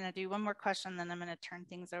 great. I'm going to do one more question, then I'm going to turn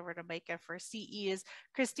things over to Micah for CE.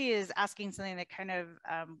 Christy is asking something that kind of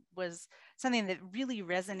was something that really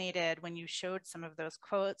resonated when you showed some of those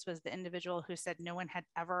quotes, was the individual who said no one had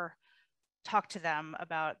ever talked to them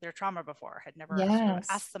about their trauma before, had never sort of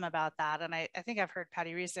asked them about that. And I think I've heard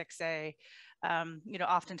Patty Resick say,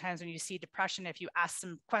 oftentimes when you see depression, if you ask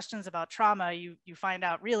some questions about trauma, you find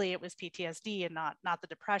out really it was PTSD and not the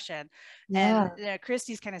depression. Yeah. And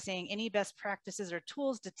Christy's kind of saying any best practices or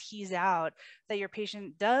tools to tease out that your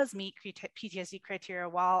patient does meet PTSD criteria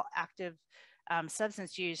while active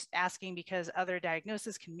substance use, asking because other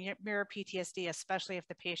diagnoses can mirror PTSD, especially if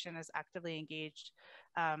the patient is actively engaged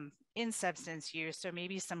in substance use. So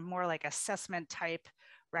maybe some more like assessment type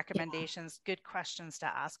recommendations, good questions to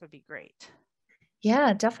ask would be great.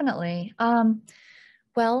 Yeah, definitely.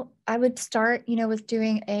 Well, I would start, with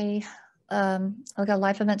doing like a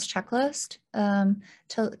life events checklist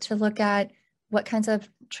to look at what kinds of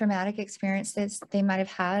traumatic experiences they might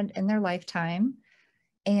have had in their lifetime.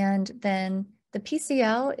 And then the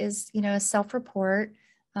PCL is, a self-report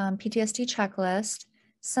PTSD checklist.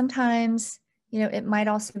 Sometimes, it might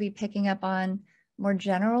also be picking up on more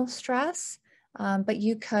general stress, but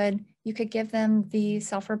you could give them the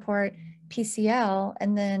self-report PCL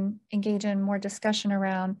and then engage in more discussion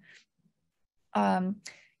around,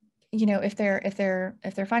 if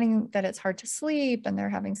they're finding that it's hard to sleep and they're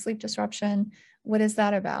having sleep disruption, what is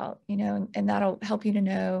that about? And that'll help you to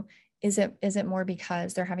know, is it more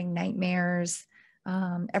because they're having nightmares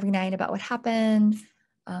every night about what happened?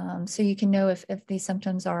 So you can know if these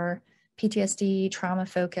symptoms are PTSD, trauma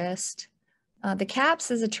focused. The CAPS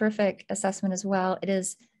is a terrific assessment as well. It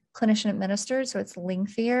is clinician administered, so it's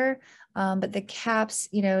lengthier, but the CAPS,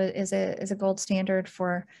 is a gold standard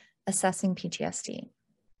for assessing PTSD.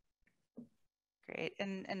 Great,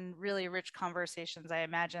 and really rich conversations, I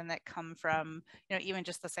imagine, that come from, even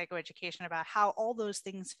just the psychoeducation about how all those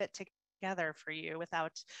things fit together for you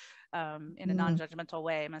without, in a non-judgmental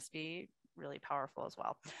way, must be really powerful as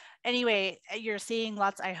well. Anyway, you're seeing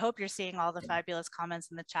I hope you're seeing all the fabulous comments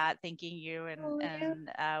in the chat, thanking you, and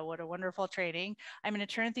what a wonderful training. I'm going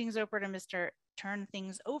to turn things over to Mr.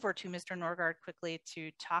 Norgaard quickly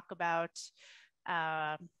to talk about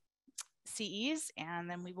CEs, and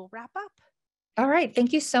then we will wrap up. All right.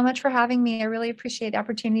 Thank you so much for having me. I really appreciate the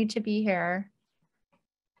opportunity to be here.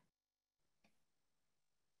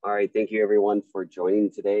 All right. Thank you, everyone, for joining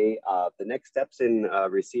today. The next steps in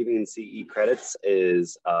receiving CE credits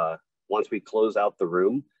is once we close out the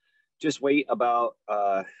room, just wait about,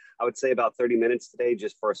 I would say about 30 minutes today,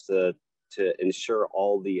 just for us to ensure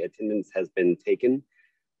all the attendance has been taken.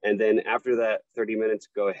 And then after that 30 minutes,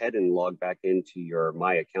 go ahead and log back into your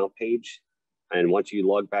My Account page. And once you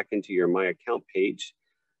log back into your My Account page,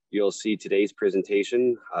 you'll see today's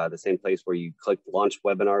presentation, the same place where you clicked Launch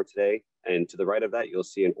Webinar today. And to the right of that, you'll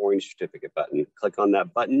see an orange certificate button. Click on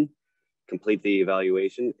that button, complete the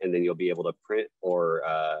evaluation, and then you'll be able to print or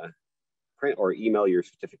email your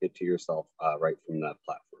certificate to yourself right from that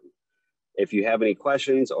platform. If you have any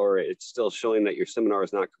questions or it's still showing that your seminar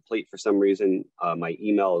is not complete for some reason, my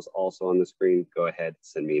email is also on the screen. Go ahead,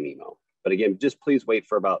 send me an email. But again, just please wait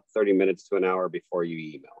for about 30 minutes to an hour before you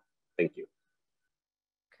email. Thank you.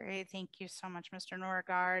 Great. Thank you so much, Mr.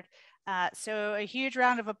 Norgaard. So a huge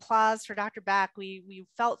round of applause for Dr. Back. We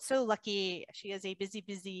felt so lucky. She is a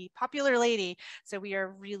busy, popular lady. So we are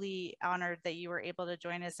really honored that you were able to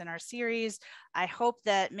join us in our series. I hope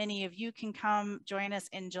that many of you can come join us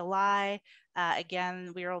in July.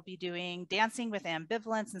 Again, we will be doing Dancing with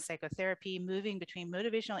Ambivalence and Psychotherapy, moving between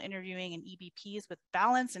motivational interviewing and EBPs with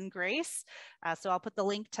balance and grace. So I'll put the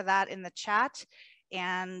link to that in the chat.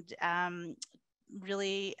 And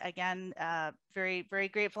really, again, very, very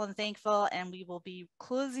grateful and thankful. And we will be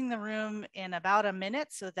closing the room in about a minute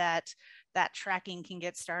so that that tracking can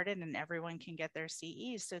get started and everyone can get their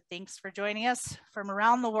CEs. So thanks for joining us from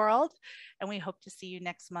around the world. And we hope to see you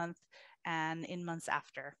next month and in months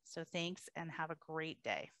after. So thanks and have a great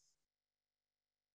day.